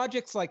 You know,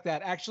 projects like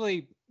that.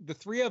 Actually, the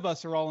 3 of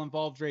us are all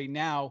involved right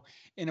now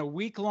in a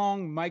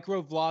week-long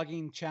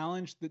micro-vlogging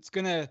challenge that's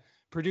going to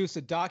produce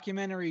a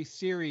documentary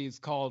series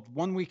called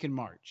 1 Week in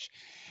March.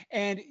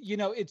 And, you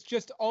know, it's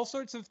just all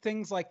sorts of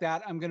things like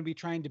that I'm going to be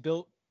trying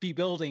to be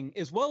building,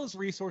 as well as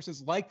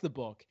resources like the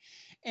book.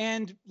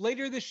 And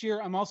later this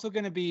year, I'm also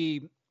going to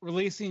be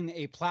releasing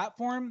a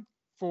platform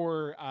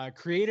for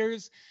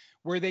creators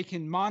where they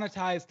can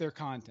monetize their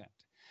content.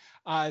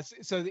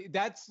 So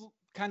that's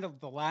kind of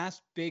the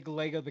last big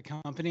leg of the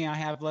company I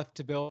have left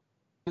to build.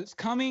 It's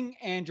coming,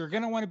 and you're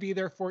going to want to be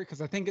there for it,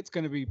 because I think it's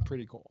going to be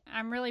pretty cool.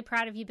 I'm really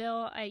proud of you,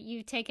 Bill.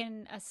 You've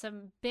taken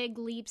some big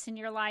leaps in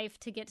your life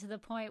to get to the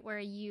point where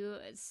you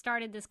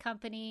started this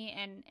company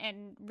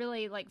and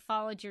really like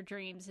followed your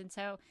dreams. And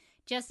so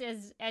just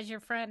as your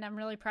friend, I'm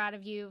really proud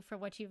of you for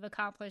what you've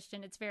accomplished,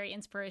 and it's very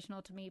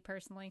inspirational to me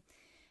personally.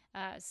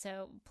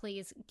 So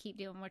please keep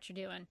doing what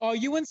you're doing. Oh,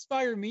 you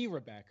inspire me,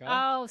 Rebecca.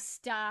 Oh,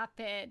 stop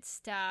it.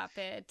 Stop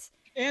it.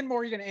 And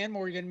Morgan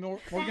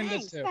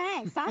does too.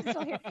 Thanks. I'm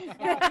still here. No,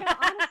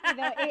 honestly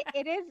though,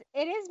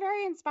 it is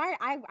very inspiring.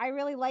 I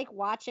really like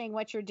watching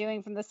what you're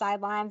doing from the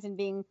sidelines and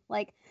being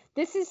like,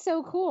 this is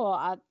so cool.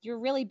 You're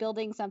really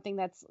building something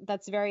that's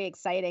very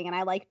exciting, and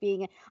I like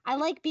being.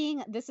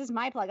 This is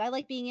my plug. I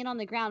like being in on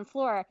the ground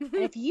floor. And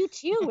if you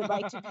too would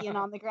like to be in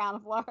on the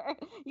ground floor,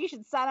 you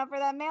should sign up for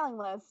that mailing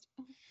list.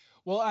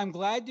 Well, I'm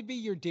glad to be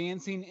your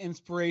dancing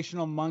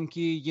inspirational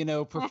monkey,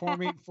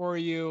 performing for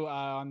you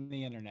on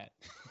the internet.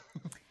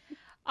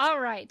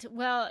 All right.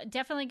 Well,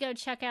 definitely go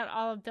check out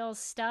all of Bill's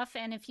stuff.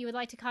 And if you would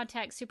like to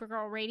contact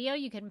Supergirl Radio,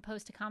 you can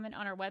post a comment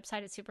on our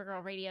website at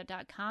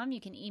supergirlradio.com.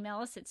 You can email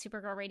us at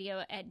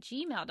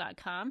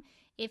supergirlradio@gmail.com.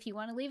 If you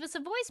want to leave us a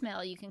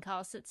voicemail, you can call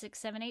us at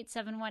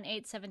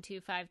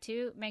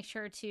 678-718-7252. Make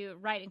sure to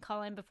write and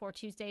call in before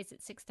Tuesdays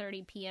at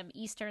 6:30 p.m.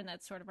 Eastern.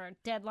 That's sort of our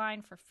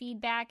deadline for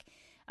feedback.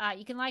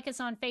 You can like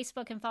us on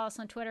Facebook and follow us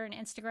on Twitter and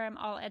Instagram,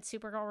 all at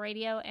Supergirl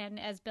Radio. And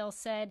as Bill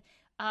said,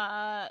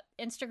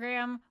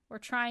 Instagram, we're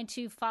trying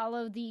to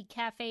follow the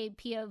Cafe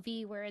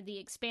POV, where the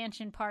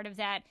expansion part of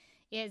that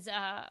is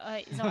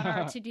on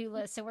our to-do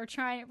list. So we're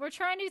trying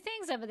new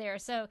things over there.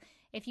 So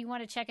if you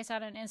want to check us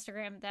out on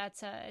Instagram,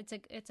 it's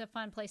a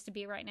fun place to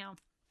be right now.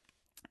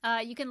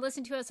 You can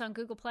listen to us on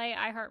Google Play,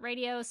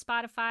 iHeartRadio,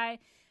 Spotify.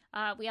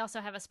 We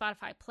also have a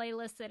Spotify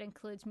playlist that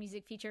includes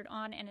music featured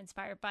on and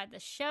inspired by the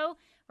show.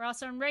 We're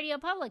also on Radio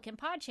Public and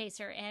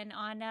Podchaser and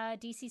on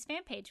DC's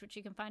fan page, which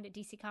you can find at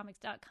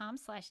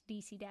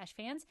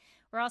dccomics.com/DC-fans.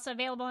 We're also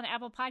available on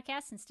Apple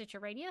Podcasts and Stitcher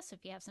Radio, so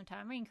if you have some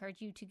time, we encourage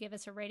you to give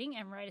us a rating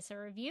and write us a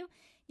review.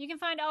 You can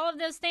find all of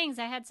those things.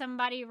 I had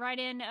somebody write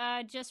in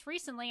just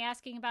recently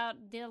asking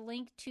about the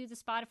link to the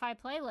Spotify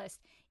playlist.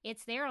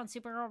 It's there on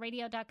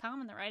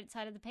supergirlradio.com on the right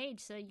side of the page,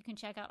 so you can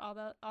check out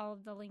all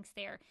of the links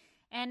there.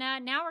 And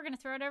now we're going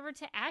to throw it over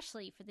to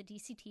Ashley for the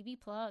DC TV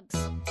plugs.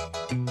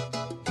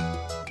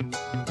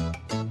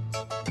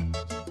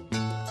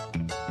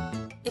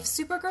 If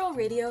Supergirl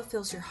Radio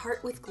fills your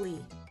heart with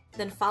glee,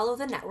 then follow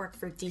the network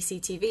for DC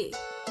TV.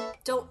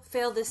 Don't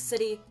fail this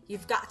city,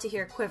 you've got to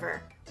hear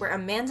Quiver, where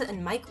Amanda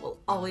and Mike will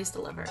always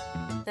deliver.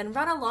 Then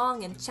run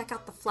along and check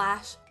out The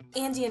Flash.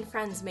 Andy and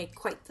friends make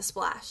quite the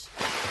splash.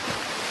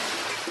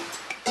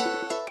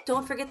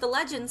 Don't forget the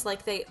legends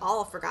like they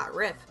all forgot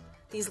Rip.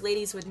 These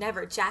ladies would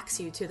never jax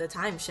you to the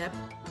time ship.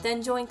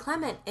 Then join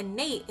Clement and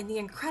Nate in the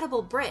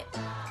Incredible Brit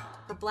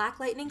for Black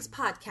Lightning's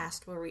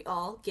podcast, where we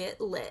all get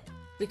lit.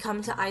 We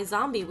come to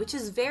iZombie, which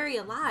is very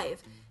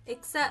alive,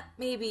 except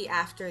maybe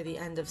after the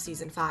end of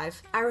Season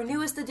 5. Our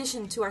newest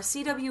addition to our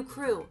CW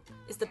crew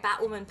is the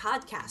Batwoman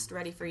podcast,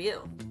 ready for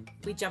you.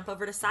 We jump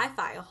over to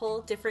Sci-Fi, a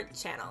whole different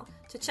channel,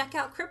 to check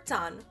out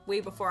Krypton,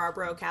 way before our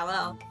bro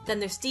Kal-El. Then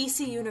there's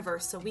DC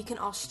Universe, so we can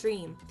all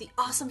stream the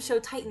awesome show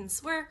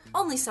Titans, where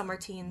only some are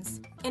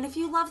teens. And if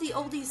you love the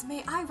oldies,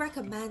 may I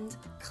recommend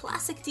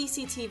classic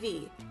DC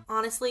TV.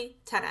 Honestly,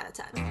 10 out of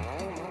 10.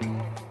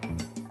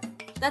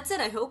 That's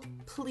it, I hope.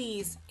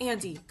 Please,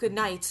 Andy, good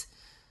night.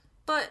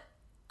 But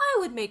I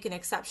would make an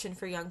exception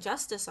for Young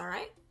Justice,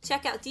 alright?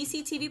 Check out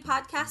DC TV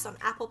Podcasts on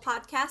Apple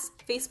Podcasts,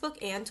 Facebook,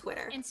 and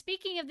Twitter. And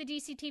speaking of the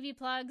DC TV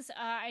plugs,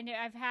 I know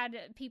I've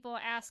had people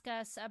ask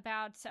us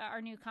about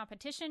our new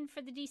competition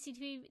for the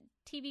DC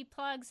TV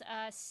plugs.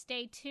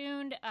 Stay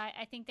tuned.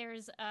 I think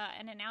there's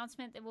an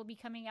announcement that will be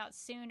coming out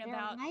soon There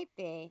about. might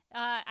be.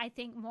 I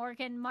think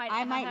Morgan might.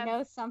 I might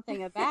know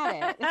something about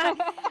it.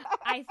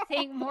 I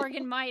think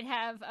Morgan might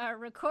have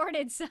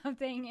recorded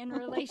something in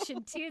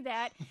relation to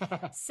that.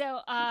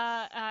 So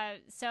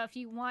if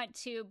you want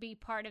to be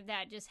part of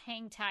that, just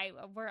hang tight.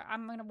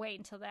 I'm going to wait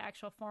until the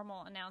actual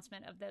formal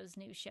announcement of those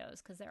new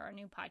shows, because there are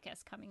new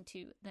podcasts coming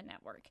to the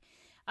network.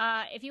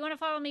 If you want to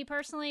follow me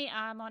personally,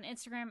 I'm on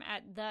Instagram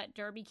at the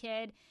Derby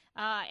Kid.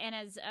 And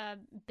as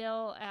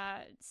Bill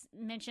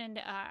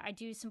mentioned, I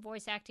do some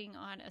voice acting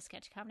on a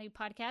sketch comedy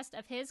podcast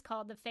of his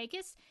called The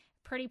Fakest.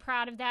 Pretty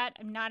proud of that.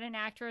 I'm not an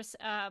actress,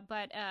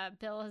 but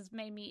Bill has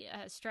made me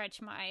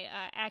stretch my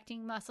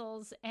acting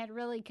muscles and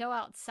really go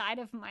outside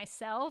of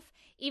myself,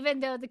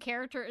 even though the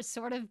character is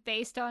sort of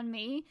based on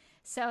me.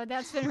 So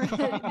that's been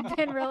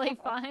really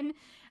fun.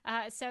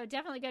 So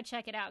definitely go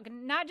check it out.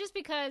 Not just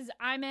because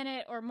I'm in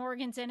it or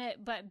Morgan's in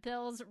it, but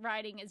Bill's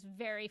writing is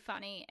very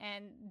funny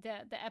and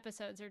the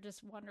episodes are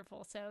just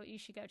wonderful. So you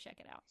should go check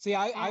it out. See,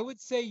 I would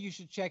say you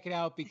should check it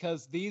out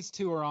because these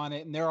two are on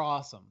it and they're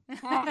awesome.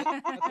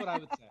 That's what I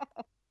would say.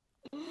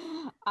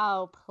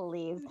 Oh,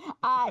 please.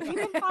 You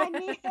can find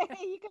me.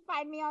 You can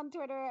find me on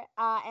Twitter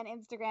and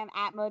Instagram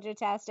at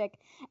Mojotastic,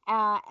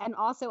 and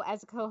also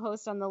as a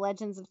co-host on the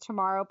Legends of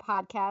Tomorrow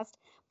podcast.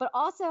 But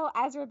also,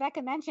 as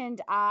Rebecca mentioned,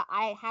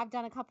 I have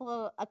done a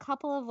couple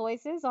of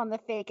voices on The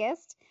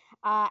Fakest,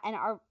 and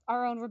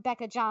our own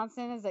Rebecca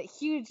Johnson is a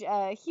huge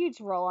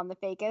role on The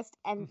Fakest,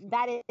 and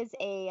that's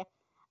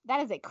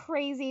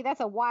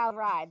a wild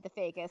ride, The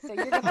Fakest. So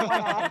you're gonna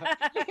want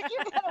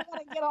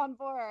to get on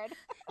board.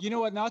 You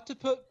know what? Not to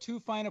put too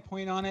fine a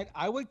point on it,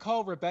 I would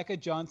call Rebecca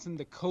Johnson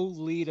the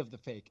co-lead of The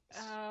Fakest.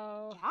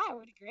 Oh, Yeah, I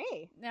would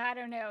agree. I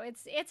don't know.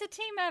 It's a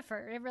team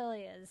effort. It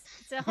really is.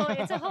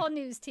 It's a whole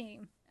news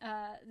team.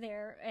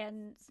 there,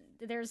 and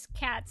there's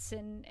cats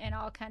and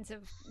all kinds of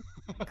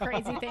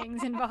crazy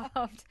things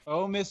involved.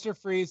 Oh, Mr.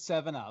 Freeze,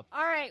 7-Up.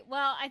 All right,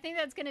 well, I think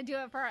that's going to do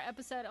it for our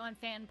episode on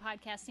fan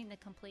podcasting, the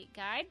complete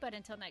guide. But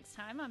until next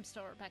time, I'm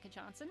still Rebecca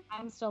Johnson.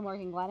 I'm still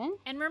Morgan Glennon.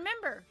 And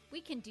remember,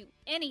 we can do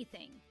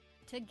anything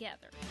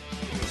together.